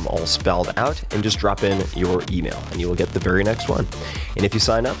 4hourworkweek.com, all spelled out, and just drop in your email and you will get the very next one. And if you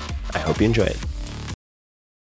sign up, I hope you enjoy it.